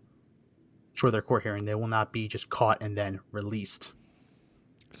Mexico for their court hearing. They will not be just caught and then released.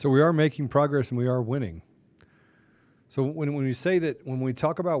 So we are making progress and we are winning. So when we say that, when we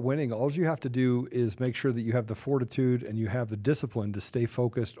talk about winning, all you have to do is make sure that you have the fortitude and you have the discipline to stay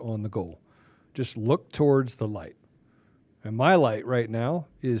focused on the goal. Just look towards the light. And my light right now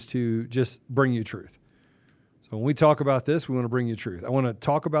is to just bring you truth. So when we talk about this, we want to bring you truth. I want to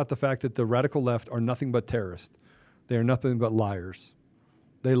talk about the fact that the radical left are nothing but terrorists. They are nothing but liars.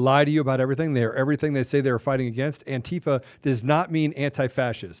 They lie to you about everything. They are everything they say they're fighting against. Antifa does not mean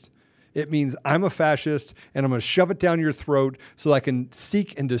anti-fascist. It means I'm a fascist and I'm going to shove it down your throat so I can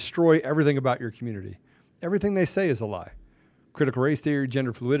seek and destroy everything about your community. Everything they say is a lie. Critical race theory,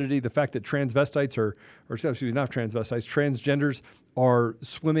 gender fluidity, the fact that transvestites transgenders are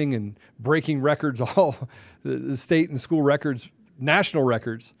swimming and breaking records, all the state and school records, national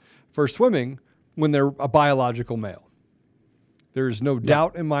records for swimming when they're a biological male. There is no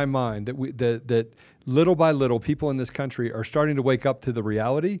doubt in my mind that little by little people in this country are starting to wake up to the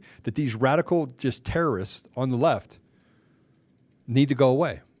reality that these radical just terrorists on the left need to go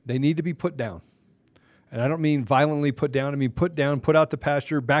away. They need to be put down. And I don't mean violently put down. I mean put down, put out the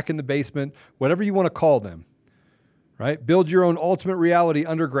pasture, back in the basement, whatever you want to call them, right? Build your own ultimate reality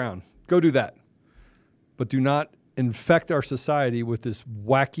underground. Go do that. But do not infect our society with this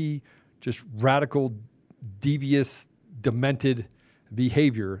wacky, just radical, devious, demented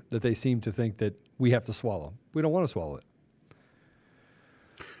behavior that they seem to think that we have to swallow. We don't want to swallow it.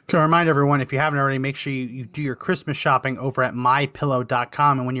 Can I remind everyone, if you haven't already, make sure you do your Christmas shopping over at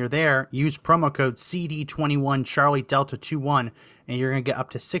mypillow.com. And when you're there, use promo code CD21 Charlie Delta 21 and you're going to get up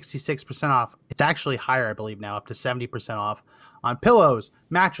to 66% off. It's actually higher, I believe now, up to 70% off on pillows,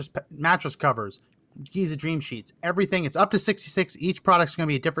 mattress covers, Giza Dream Sheets, everything. It's up to 66. Each product's going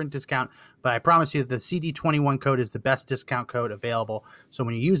to be a different discount, but I promise you the CD21 code is the best discount code available. So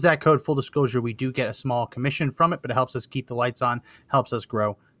when you use that code, full disclosure, we do get a small commission from it, but it helps us keep the lights on, helps us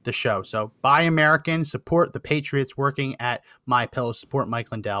grow the show. So buy American, support the Patriots working at MyPillow, support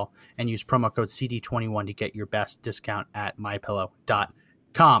Mike Lindell, and use promo code CD21 to get your best discount at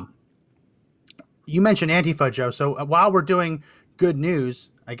MyPillow.com. You mentioned Antifa, Joe. So while we're doing good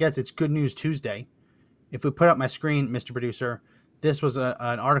news, I guess it's Good News Tuesday. If we put up my screen, Mr. Producer, this was an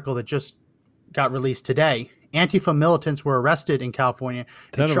article that just got released today. Antifa militants were arrested in California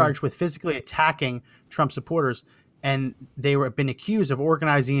and charged with physically attacking Trump supporters, and they were been accused of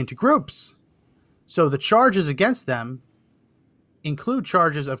organizing into groups. So the charges against them include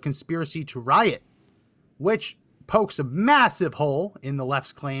charges of conspiracy to riot, which pokes a massive hole in the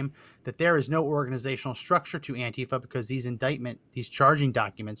left's claim that there is no organizational structure to Antifa, because these charging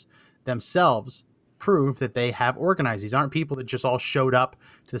documents themselves prove that they have organized. These aren't people that just all showed up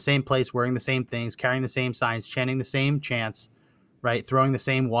to the same place, wearing the same things, carrying the same signs, chanting the same chants, right? Throwing the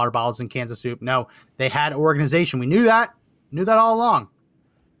same water bottles and cans of soup. No, they had organization. We knew that all along.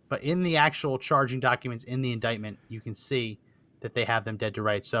 But in the actual charging documents, in the indictment, you can see that they have them dead to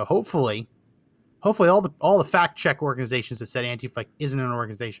rights. So hopefully all the fact check organizations that said Antifa isn't an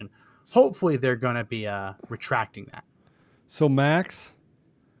organization, hopefully they're going to be retracting that. So Max,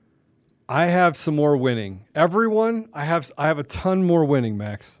 I have some more winning. Everyone, I have a ton more winning,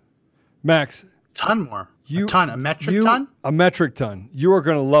 Max. Ton more. A metric ton? A metric ton. You are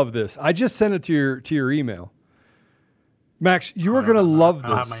going to love this. I just sent it to your email. Max, you are going to love this. I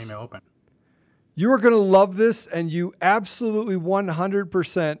don't have my email open. You are going to love this, and you absolutely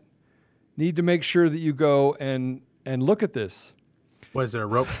 100% need to make sure that you go and look at this. What is it, a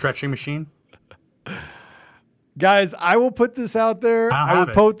rope stretching machine? Guys, I will put this out there. I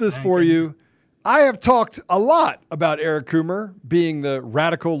will post this for you. I have talked a lot about Eric Coomer being the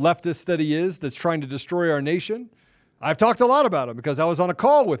radical leftist that he is, that's trying to destroy our nation. I've talked a lot about him because I was on a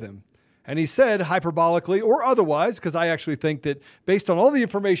call with him. And he said, hyperbolically or otherwise, because I actually think that based on all the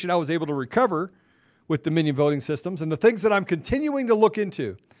information I was able to recover with Dominion voting systems and the things that I'm continuing to look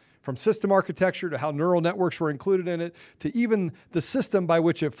into, from system architecture to how neural networks were included in it, to even the system by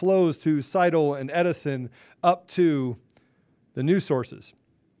which it flows to Seidel and Edison up to the news sources.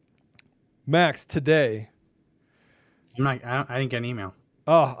 Max, today. I didn't get an email.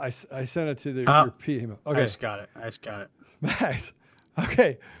 Oh, I sent it to your P email. Okay. I just got it. Max,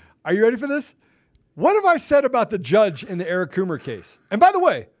 okay. Are you ready for this? What have I said about the judge in the Eric Coomer case? And by the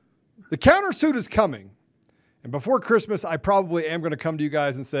way, the countersuit is coming. And before Christmas, I probably am going to come to you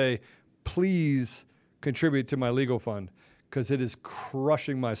guys and say, please contribute to my legal fund, because it is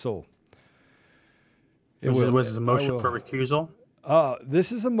crushing my soul. Was this a motion for recusal?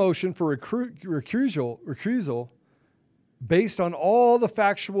 This is a motion for recusal based on all the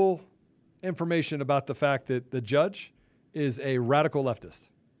factual information about the fact that the judge is a radical leftist.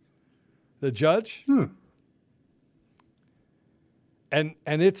 The judge, and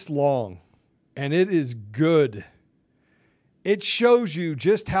it's long. And it is good. It shows you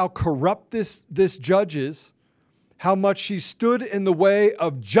just how corrupt this judge is, how much she stood in the way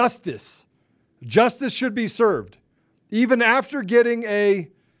of justice. Justice should be served. Even after getting the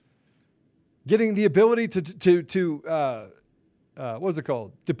ability to what is it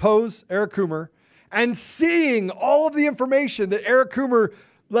called? Depose Eric Coomer, and seeing all of the information that Eric Coomer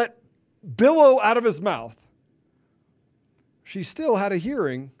let billow out of his mouth, she still had a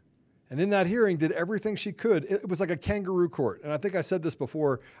hearing. And in that hearing, did everything she could. It was like a kangaroo court. And I think I said this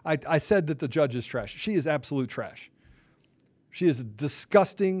before. I said that the judge is trash. She is absolute trash. She is a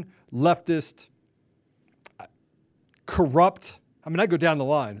disgusting, leftist, corrupt. I mean, I go down the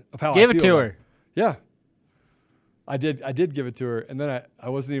line of how I feel. Give it to her. Yeah. I did give it to her. And then I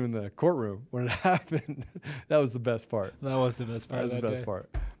wasn't even in the courtroom when it happened. That was the best part. That was the best part. That was the best part.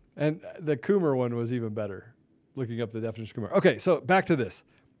 And the Coomer one was even better, looking up the definition of Coomer. Okay, so back to this.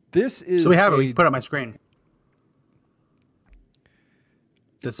 This is. So we have it. We can put it on my screen.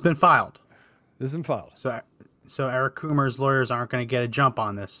 This has been filed. This has been filed. So Eric Coomer's lawyers aren't going to get a jump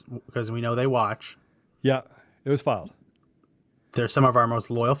on this because we know they watch. Yeah, it was filed. They're some of our most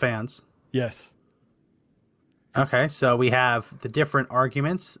loyal fans. Yes. Okay, so we have the different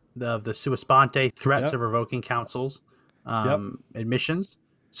arguments of the sua sponte threats of revoking counsel's admissions.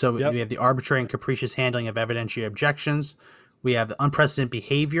 So we have the arbitrary and capricious handling of evidentiary objections. We have the unprecedented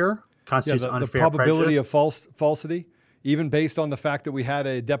behavior constitutes unfair the probability prejudice. of falsity, even based on the fact that we had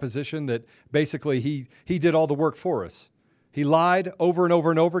a deposition that basically he did all the work for us. He lied over and over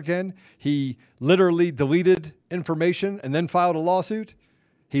and over again. He literally deleted information and then filed a lawsuit.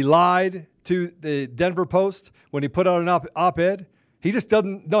 He lied to the Denver Post when he put out an op-ed. He just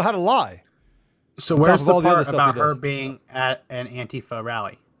doesn't know how to lie. So On top where's of the all the other part stuff about he her does. being at an Antifa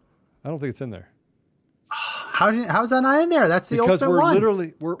rally? I don't think it's in there. How is that not in there? That's the Because ultimate we're one.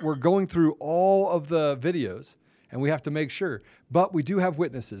 literally we're going through all of the videos and we have to make sure. But we do have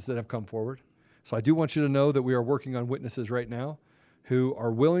witnesses that have come forward. So I do want you to know that we are working on witnesses right now who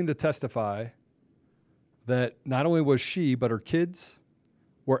are willing to testify that not only was she, but her kids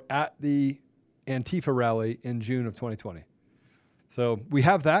were at the Antifa rally in June of 2020. So we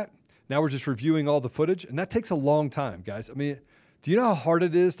have that. Now we're just reviewing all the footage, and that takes a long time, guys. I mean, do you know how hard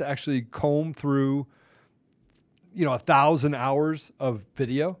it is to actually comb through, 1,000 hours of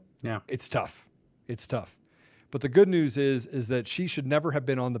video? Yeah. It's tough. It's tough. But the good news is that she should never have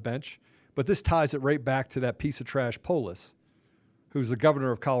been on the bench. But this ties it right back to that piece of trash Polis, who's the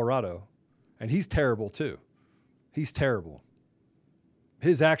governor of Colorado. And he's terrible too. He's terrible.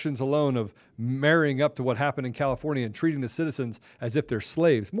 His actions alone of marrying up to what happened in California and treating the citizens as if they're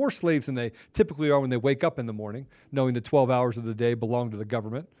slaves, more slaves than they typically are when they wake up in the morning, knowing that 12 hours of the day belong to the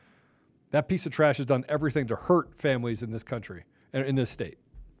government. That piece of trash has done everything to hurt families in this country and in this state.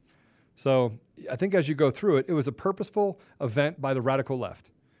 So I think as you go through it, it was a purposeful event by the radical left.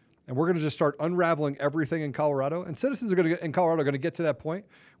 And we're going to just start unraveling everything in Colorado. And citizens in Colorado are going to get to that point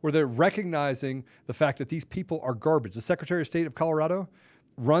where they're recognizing the fact that these people are garbage. The Secretary of State of Colorado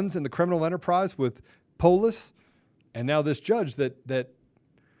runs in the criminal enterprise with Polis, and now this judge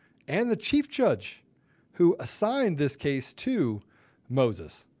and the chief judge who assigned this case to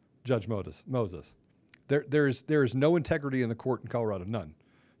Judge Moses. There is no integrity in the court in Colorado, none.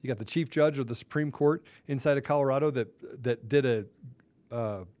 You got the chief judge of the Supreme Court inside of Colorado that did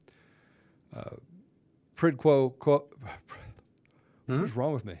a prid quo. What is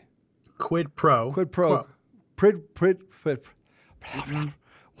wrong with me? Quid pro. Quid pro. Prid.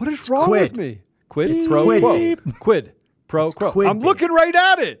 What is wrong with me? Quid It's pro quid. quo. Quid pro quo. quid, I'm babe. looking right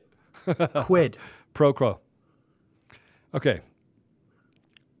at it. Quid. Pro quo. Okay.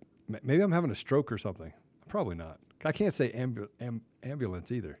 Maybe I'm having a stroke or something. Probably not. I can't say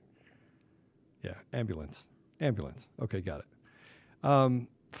ambulance either. Yeah, ambulance. Okay, got it.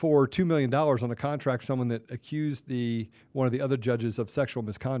 For $2 million on a contract, someone that accused one of the other judges of sexual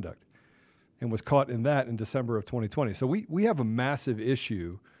misconduct and was caught in that in December of 2020. So we have a massive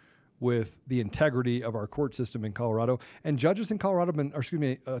issue with the integrity of our court system in Colorado. And attorneys in Colorado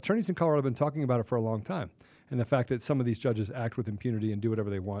have been talking about it for a long time. And the fact that some of these judges act with impunity and do whatever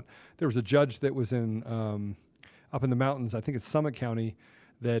they want. There was a judge that was up in the mountains, I think it's Summit County,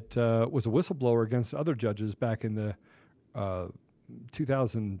 that was a whistleblower against other judges back in the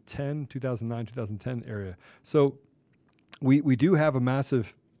 2009, 2010 area. So we do have a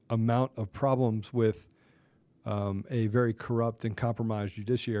massive amount of problems with a very corrupt and compromised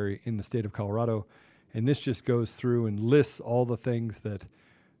judiciary in the state of Colorado. And this just goes through and lists all the things that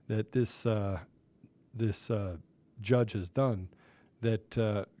this judge has done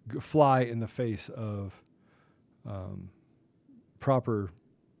that fly in the face of proper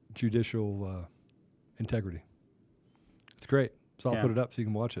judicial integrity. It's great. So I'll put it up so you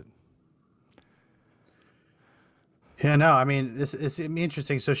can watch it. Yeah, no, I mean, it's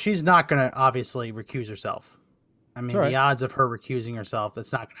interesting. So she's not going to obviously recuse herself. I mean, the odds of her recusing herself,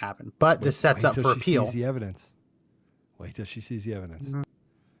 that's not going to happen. But this sets up for appeal. Sees the evidence. Wait till she sees the evidence. Mm-hmm.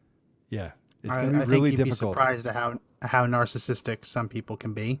 Yeah, it's I going to be think really you'd difficult. be surprised at how narcissistic some people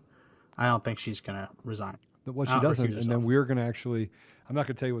can be. I don't think she's going to resign. Well, she doesn't, and then we're going to actually. I'm not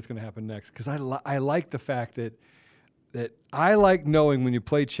going to tell you what's going to happen next because I like the fact that I like knowing when you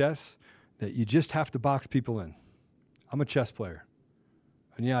play chess that you just have to box people in. I'm a chess player.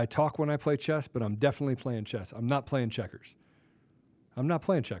 And yeah, I talk when I play chess, but I'm definitely playing chess. I'm not playing checkers.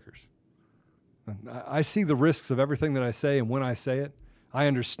 I see the risks of everything that I say and when I say it. I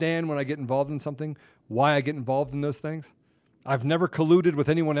understand when I get involved in something, why I get involved in those things. I've never colluded with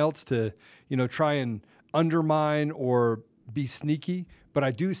anyone else to, try and undermine or be sneaky, but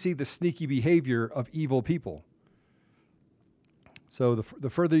I do see the sneaky behavior of evil people. So the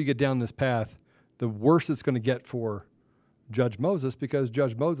further you get down this path, the worse it's going to get for Judge Moses, because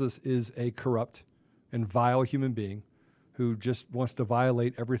Judge Moses is a corrupt and vile human being who just wants to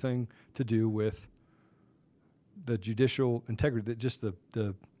violate everything to do with the judicial integrity, just the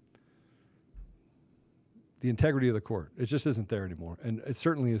integrity of the court. It just isn't there anymore, and it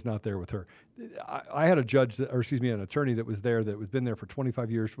certainly is not there with her. I had an attorney that was there that was been there for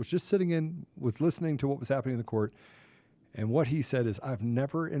 25 years, was just was listening to what was happening in the court, and what he said is, I've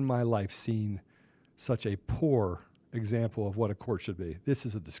never in my life seen such a poor example of what a court should be. This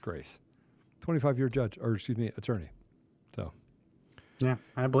is a disgrace. 25-year judge, or excuse me, attorney. So, Yeah,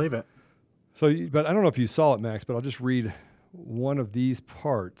 I believe it. so, but I don't know if you saw it, Max, but I'll just read one of these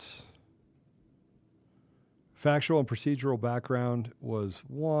parts. Factual and procedural background was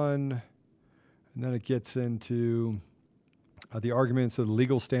one, and then it gets into the arguments of the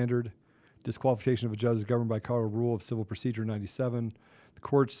legal standard. Disqualification of a judge is governed by Colorado Rule of Civil Procedure 97. The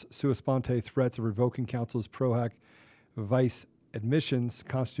court's sua sponte threats of revoking counsel's pro hac vice admissions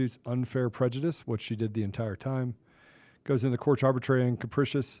constitutes unfair prejudice, which she did the entire time. Goes into the court's arbitrary and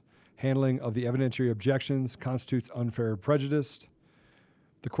capricious handling of the evidentiary objections constitutes unfair prejudice.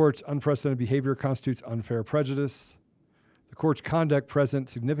 The court's unprecedented behavior constitutes unfair prejudice. The court's conduct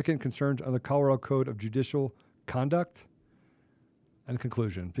presents significant concerns on the Colorado Code of Judicial Conduct. And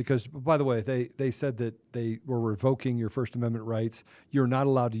conclusion, because, by the way, they said that they were revoking your First Amendment rights. You're not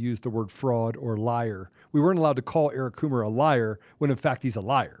allowed to use the word fraud or liar. We weren't allowed to call Eric Coomer a liar when, in fact, he's a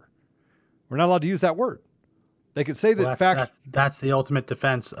liar. We're not allowed to use that word. They could say that Well, that's the ultimate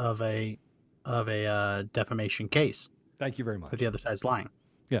defense of a defamation case. Thank you very much. That the other side's lying.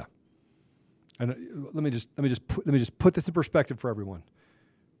 Yeah. And let me just put this in perspective for everyone.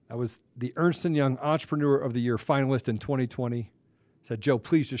 I was the Ernst & Young Entrepreneur of the Year finalist in 2020. Said, Joe,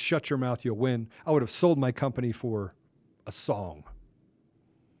 please just shut your mouth. You'll win. I would have sold my company for a song.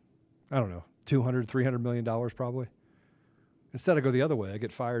 I don't know, $200, $300 million probably. Instead, I go the other way. I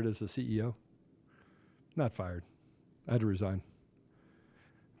get fired as the CEO. Not fired. I had to resign.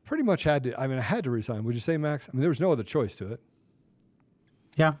 Pretty much had to. I mean, I had to resign. Would you say, Max? I mean, there was no other choice to it.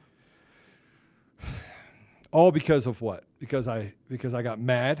 Yeah. All because of what? Because I got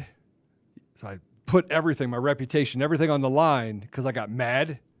mad. So I put everything, my reputation, everything on the line because I got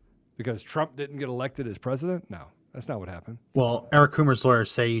mad because Trump didn't get elected as president? No, that's not what happened. Well, Eric Coomer's lawyers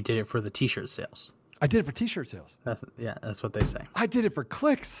say you did it for the T-shirt sales. I did it for T-shirt sales. That's what they say. I did it for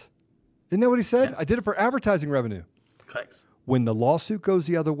clicks. Isn't that what he said? Yeah. I did it for advertising revenue. Clicks. When the lawsuit goes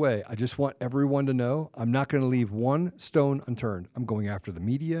the other way, I just want everyone to know I'm not going to leave one stone unturned. I'm going after the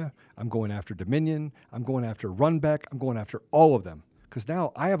media. I'm going after Dominion. I'm going after Runbeck. I'm going after all of them because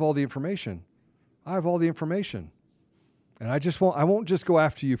now I have all the information. I have all the information. And I won't just go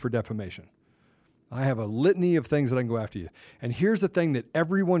after you for defamation. I have a litany of things that I can go after you. And here's the thing that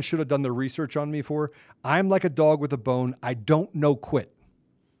everyone should have done their research on me for. I'm like a dog with a bone. I don't know quit.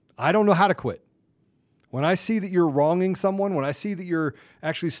 I don't know how to quit. When I see that you're wronging someone, when I see that you're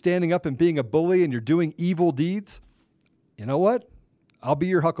actually standing up and being a bully and you're doing evil deeds, you know what? I'll be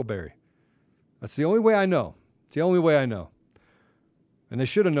your huckleberry. That's the only way I know. It's the only way I know. And they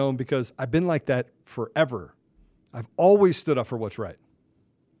should have known because I've been like that forever. I've always stood up for what's right.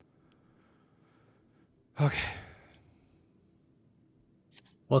 Okay.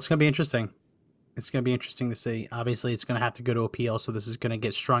 Well, it's going to be interesting. It's going to be interesting to see. Obviously, it's going to have to go to appeal, so this is going to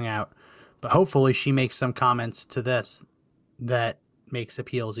get strung out. But hopefully she makes some comments to this that makes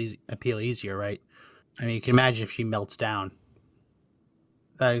appeal easier, right? I mean, you can imagine if she melts down.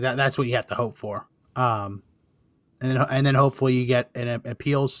 That's what you have to hope for. And then hopefully you get an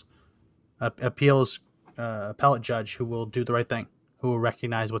appellate judge who will do the right thing, who will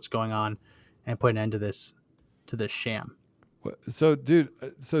recognize what's going on and put an end to this sham. So, dude,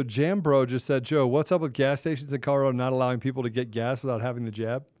 Jam Bro just said, Joe, what's up with gas stations in Colorado not allowing people to get gas without having the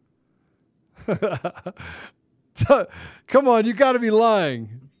jab? Come on, you got to be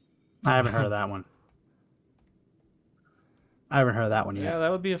lying. I haven't heard of that one. yet. Yeah,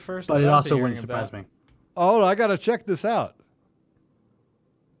 that would be a first. But it also wouldn't surprise me. Oh, I got to check this out.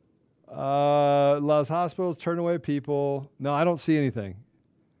 Los hospitals turn away people. No, I don't see anything.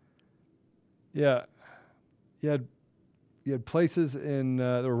 Yeah. You had places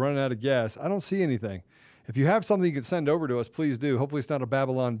that were running out of gas. I don't see anything. If you have something you can send over to us, please do. Hopefully it's not a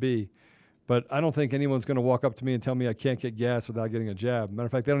Babylon Bee. But I don't think anyone's going to walk up to me and tell me I can't get gas without getting a jab. Matter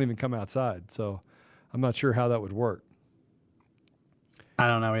of fact, they don't even come outside. So I'm not sure how that would work. I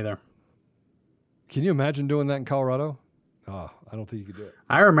don't know either. Can you imagine doing that in Colorado? Oh, I don't think you could do it.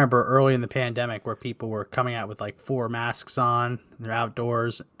 I remember early in the pandemic where people were coming out with like 4 masks on. They're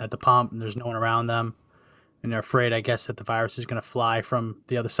outdoors at the pump and there's no one around them. And they're afraid, I guess, that the virus is going to fly from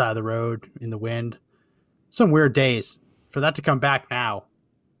the other side of the road in the wind. Some weird days. For that to come back now,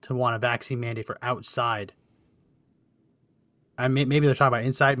 to want a vaccine mandate for outside. I mean, maybe they're talking about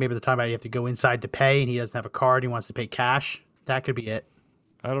inside. Maybe they're talking about you have to go inside to pay, and he doesn't have a card. He wants to pay cash. That could be it.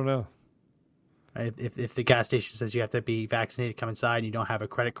 I don't know. If the gas station says you have to be vaccinated to come inside and you don't have a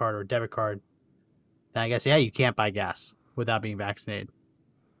credit card or a debit card, then I guess, yeah, you can't buy gas without being vaccinated.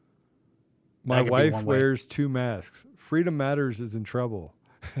 My wife wears 2 masks. Freedom Matters is in trouble.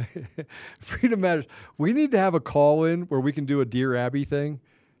 Freedom matters. We need to have a call in where we can do a Dear Abby thing.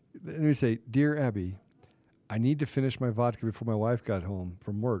 And we say, Dear Abby, I need to finish my vodka before my wife got home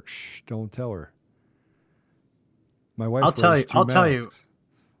from work. Shh, don't tell her. My wife I'll tell wears you. two I'll tell you. masks.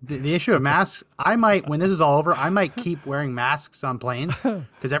 The issue of masks, I might, when this is all over, I might keep wearing masks on planes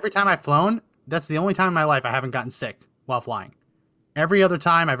because every time I've flown, that's the only time in my life I haven't gotten sick while flying. Every other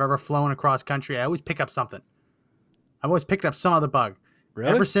time I've ever flown across country, I always pick up something. I've always picked up some other bug.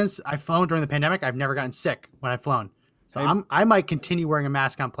 Really? Ever since I've flown during the pandemic, I've never gotten sick when I've flown. So Hey. I might continue wearing a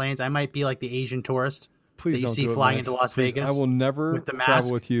mask on planes. I might be like the Asian tourist Please that you don't see do it, flying Max. into Las Please, Vegas I will never with the travel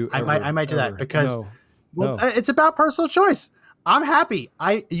mask. with you. I might do that because no. well, No. it's about personal choice. I'm happy.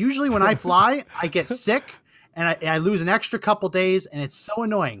 I usually when I fly, I get sick and I lose an extra couple days, and it's so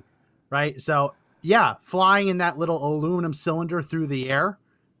annoying, right? So yeah, flying in that little aluminum cylinder through the air,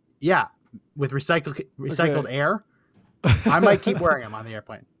 yeah, with recycled air, I might keep wearing them on the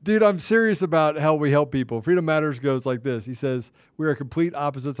airplane. Dude, I'm serious about how we help people. Freedom Matters goes like this. He says, we are complete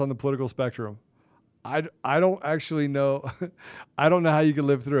opposites on the political spectrum. I don't actually know. I don't know how you can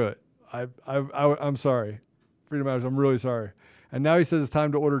live through it. I'm sorry. Freedom Matters, I'm really sorry. And now he says it's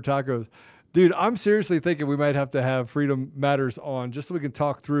time to order tacos. Dude, I'm seriously thinking we might have to have Freedom Matters on just so we can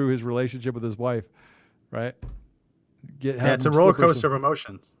talk through his relationship with his wife, right? Yeah, it's a roller coaster of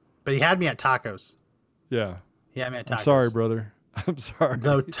emotions. But he had me at tacos. Yeah. He had me at tacos. I'm sorry, brother. I'm sorry.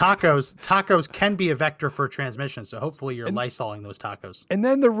 Though tacos can be a vector for transmission, so hopefully you're Lysoling those tacos. And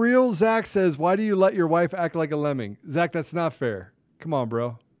then the real Zach says, why do you let your wife act like a lemming? Zach, that's not fair. Come on,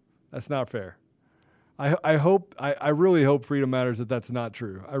 bro. That's not fair. I really hope Freedom Matters that that's not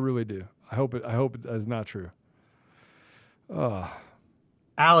true. I really do. I hope it is not true.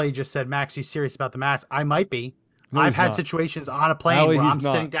 Allie just said, Max, you serious about the mask? I might be. No, I've he's had not. situations on a plane Allie, where he's I'm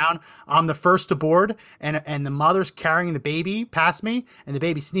not. sitting down, I'm the first to board, and the mother's carrying the baby past me, and the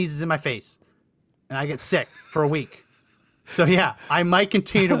baby sneezes in my face, and I get sick for a week. So yeah, I might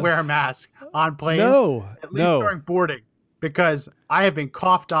continue to wear a mask on planes, at least during boarding, because I have been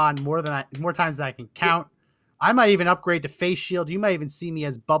coughed on more times than I can count. I might even upgrade to face shield. You might even see me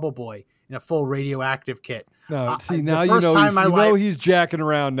as Bubble Boy in a full radioactive kit. No, see, the now first time in my life- he's jacking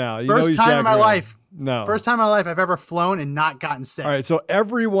around now. You know First he's time in jacking my around. life. No. First time in my life I've ever flown and not gotten sick. All right, so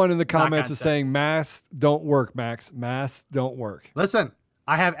everyone in the comments gotten is sick. saying masks don't work, Max. Masks don't work. Listen,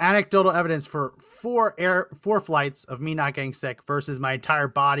 I have anecdotal evidence for four flights of me not getting sick versus my entire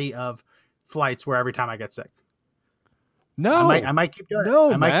body of flights where every time I get sick. No. I might keep doing it.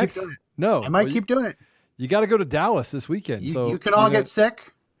 No, I might Max. keep doing it. No. I might Well, keep doing it. You got to go to Dallas this weekend. You can all get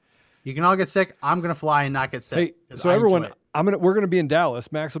sick. You can all get sick. I'm gonna fly and not get sick. Hey, 'cause so I everyone, enjoy it. we're gonna be in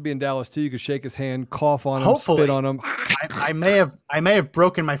Dallas. Max will be in Dallas too. You can shake his hand, cough on him, Hopefully. spit on him. I may have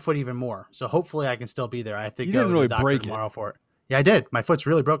broken my foot even more. So hopefully I can still be there. I have to You go didn't to really the doctor break it. tomorrow for it. Yeah, I did. My foot's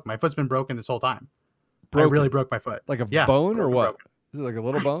really broken. My foot's been broken this whole time. Broken. I really broke my foot. Like a Yeah, bone or what? broken. Is it like a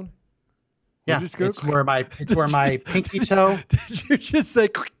little bone? Yeah, Did you just go- it's where my pinky toe. Did you just say?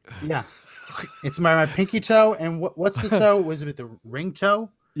 Yeah, it's my pinky toe, and what's the toe? Was it the ring toe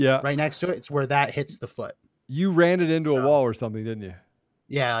Yeah. right next to it? It's where that hits the foot. You ran it into a wall or something, didn't you?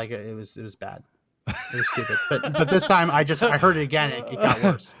 Yeah, like it was bad. It was stupid. But this time I heard it again and it got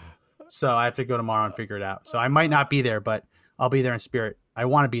worse. So I have to go tomorrow and figure it out. So I might not be there, but I'll be there in spirit. I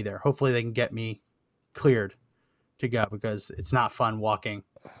want to be there. Hopefully they can get me cleared to go because it's not fun walking.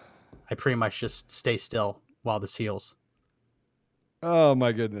 I pretty much just stay still while this heals. Oh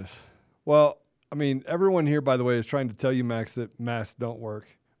my goodness. Well, I mean, everyone here, by the way, is trying to tell you, Max, that masks don't work.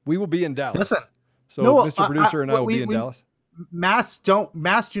 We will be in Dallas. Listen, So no, Mr. Producer and I will be in Dallas. Masks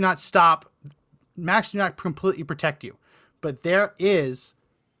do not stop. Masks do not completely protect you, but there is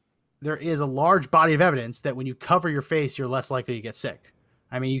a large body of evidence that when you cover your face, you're less likely to get sick.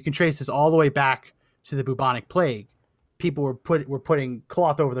 I mean, you can trace this all the way back to the bubonic plague. People were putting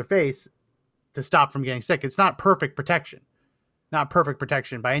cloth over their face to stop from getting sick. It's not perfect protection, not perfect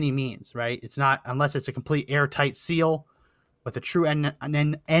protection by any means, right? It's not unless it's a complete airtight seal with a true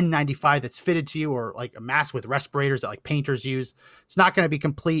N95 that's fitted to you, or like a mask with respirators that like painters use. It's not going to be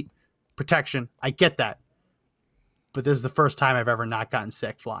complete protection. I get that, but this is the first time I've ever not gotten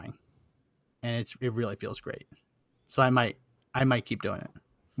sick flying, and it really feels great. So I might keep doing it.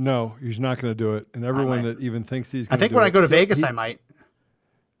 No, he's not going to do it. And everyone that even thinks he's going I to think do when it, I go to Vegas, I might.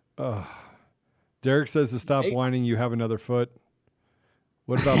 Derek says to stop whining, you have another foot.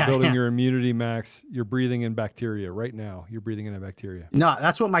 What about building your immunity, Max? You're breathing in bacteria right now. You're breathing in a bacteria. No,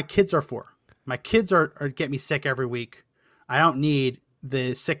 that's what my kids are for. My kids are get me sick every week. I don't need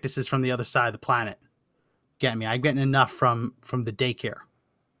the sicknesses from the other side of the planet getting me. I'm getting enough from the daycare.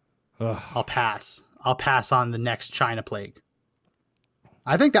 Ugh. I'll pass on the next China plague.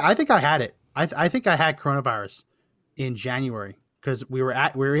 I think I had it. I think I had coronavirus in January because we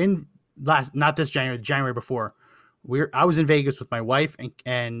were in not this January, the January before. I was in Vegas with my wife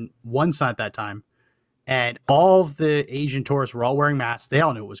and one son at that time, and all of the Asian tourists were all wearing masks. They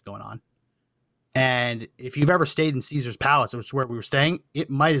all knew what was going on. And if you've ever stayed in Caesar's Palace, which is where we were staying, it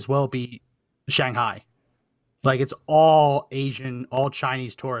might as well be Shanghai. Like, it's all Asian, all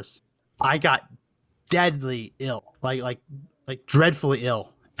Chinese tourists. I got deadly ill, like dreadfully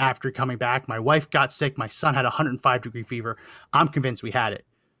ill after coming back. My wife got sick. My son had 105-degree fever. I'm convinced we had it,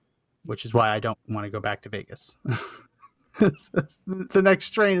 which is why I don't want to go back to Vegas. The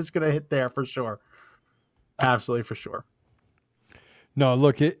next train is going to hit there for sure. Absolutely for sure. No,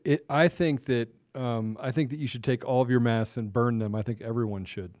 look, I think that you should take all of your masks and burn them. I think everyone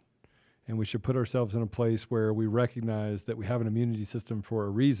should. And we should put ourselves in a place where we recognize that we have an immunity system for a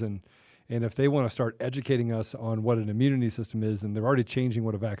reason. And if they want to start educating us on what an immunity system is, and they're already changing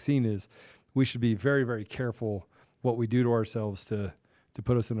what a vaccine is, we should be very, very careful what we do to ourselves to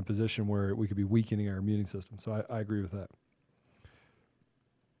put us in a position where we could be weakening our immune system. So I agree with that.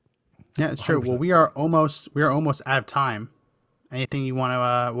 Yeah, it's true. 100%. Well, we are almost out of time. Anything you want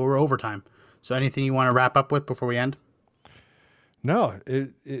to? We're over time. So anything you want to wrap up with before we end? No,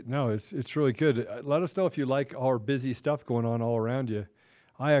 it's really good. Let us know if you like our busy stuff going on all around you.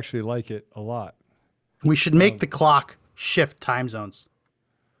 I actually like it a lot. We should make the clock shift time zones,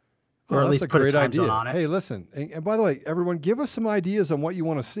 or at least put a time zone on it. Hey, listen, and by the way, everyone, give us some ideas on what you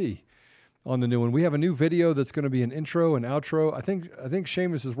want to see on the new one. We have a new video that's going to be an intro and outro. I think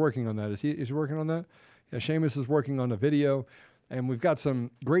Seamus is working on that. Is he working on that? Yeah, Seamus is working on a video. And we've got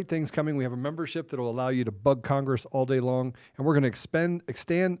some great things coming. We have a membership that will allow you to bug Congress all day long. And we're going to expand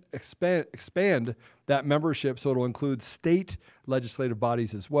that membership so it'll include state legislative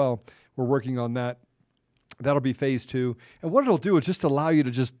bodies as well. We're working on that. That'll be phase 2. And what it'll do is just allow you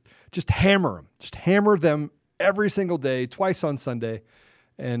to just hammer them. Just hammer them every single day, twice on Sunday,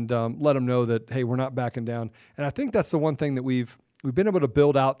 and let them know that, hey, we're not backing down. And I think that's the one thing that we've been able to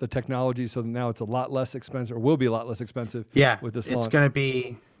build out the technology so that now it's a lot less expensive, or will be a lot less expensive. Yeah, with this it's launch. going to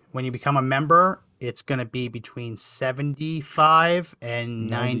be, when you become a member, it's going to be between 75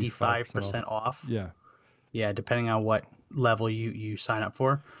 and 95% off. Yeah, depending on what level you sign up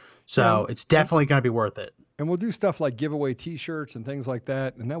for. So it's definitely going to be worth it. And we'll do stuff like giveaway T-shirts and things like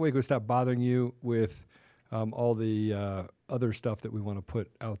that, and that way we'll stop bothering you with all the other stuff that we want to put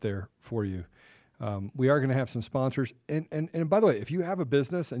out there for you. We are going to have some sponsors. And by the way, if you have a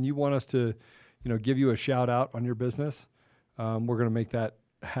business and you want us to, give you a shout out on your business, we're going to make that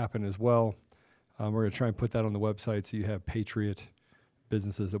happen as well. We're going to try and put that on the website so you have Patriot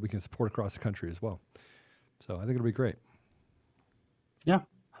businesses that we can support across the country as well. So I think it'll be great. Yeah,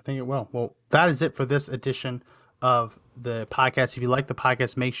 I think it will. Well, that is it for this edition of the podcast. If you like the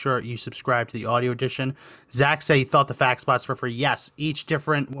podcast, make sure you subscribe to the audio edition. Zach said he thought the fact spots were free. Yes, each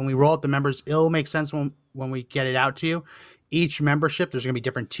different, when we roll out the members, it'll make sense when we get it out to you. Each membership, there's going to be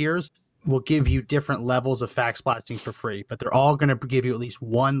different tiers, will give you different levels of fact spotting for free, but they're all going to give you at least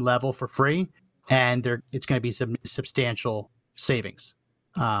one level for free, and it's going to be some substantial savings,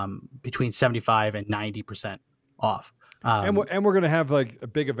 between 75 and 90% off. And we're going to have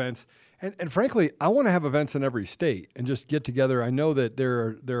like big events. And frankly, I want to have events in every state and just get together. I know that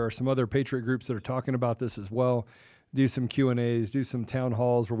there are some other Patriot groups that are talking about this as well. Do some Q&As, do some town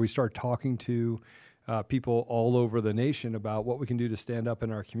halls where we start talking to people all over the nation about what we can do to stand up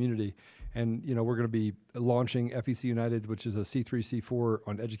in our community. And, we're going to be launching FEC United, which is a C3, C4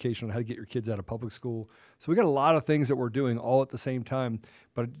 on education, on how to get your kids out of public school. So we got a lot of things that we're doing all at the same time.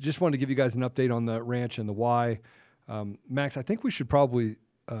 But I just wanted to give you guys an update on the ranch and the why. Max, I think we should probably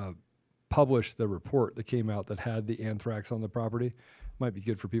publish the report that came out that had the anthrax on the property. Might be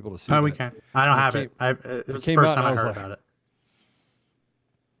good for people to see. We can. I don't have it. It was the first time I heard about it.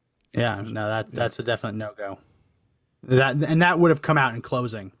 Yeah, no, that's a definite no-go. That would have come out in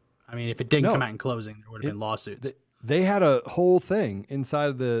closing. I mean, if it didn't come out in closing, there would have been lawsuits. They had a whole thing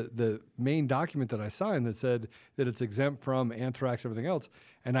inside of the main document that I signed that said that it's exempt from anthrax and everything else.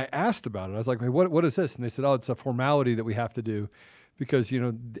 And I asked about it. I was like, hey, what is this? And they said, it's a formality that we have to do because,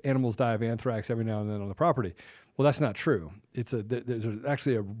 animals die of anthrax every now and then on the property. Well, that's not true. There's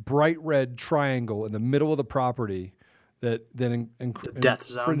actually a bright red triangle in the middle of the property that then death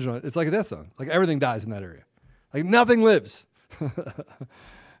zone. On it. It's like a death zone. Like everything dies in that area. Like nothing lives.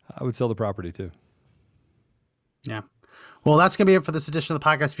 I would sell the property too. Yeah. Well, that's going to be it for this edition of the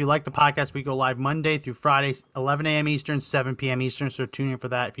podcast. If you like the podcast, we go live Monday through Friday, 11 a.m. Eastern, 7 p.m. Eastern. So tune in for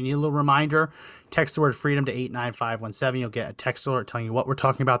that. If you need a little reminder, text the word freedom to 89517. You'll get a text alert telling you what we're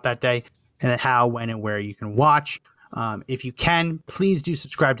talking about that day and how, when, and where you can watch. If you can, please do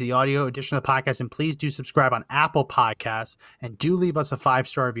subscribe to the audio edition of the podcast, and please do subscribe on Apple Podcasts, and do leave us a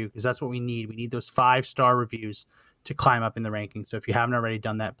 5-star review, because that's what we need. We need those 5-star reviews to climb up in the rankings. So if you haven't already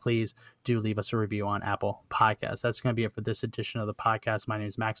done that, please do leave us a review on Apple Podcasts. That's going to be it for this edition of the podcast. My name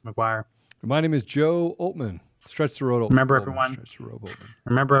is Max McGuire. My name is Joe Oltman. Stretch the road, Oltman. Remember, Oltman. everyone. Stretch the road, Oltman.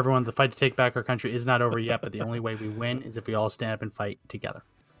 Remember, everyone, the fight to take back our country is not over yet, but the only way we win is if we all stand up and fight together.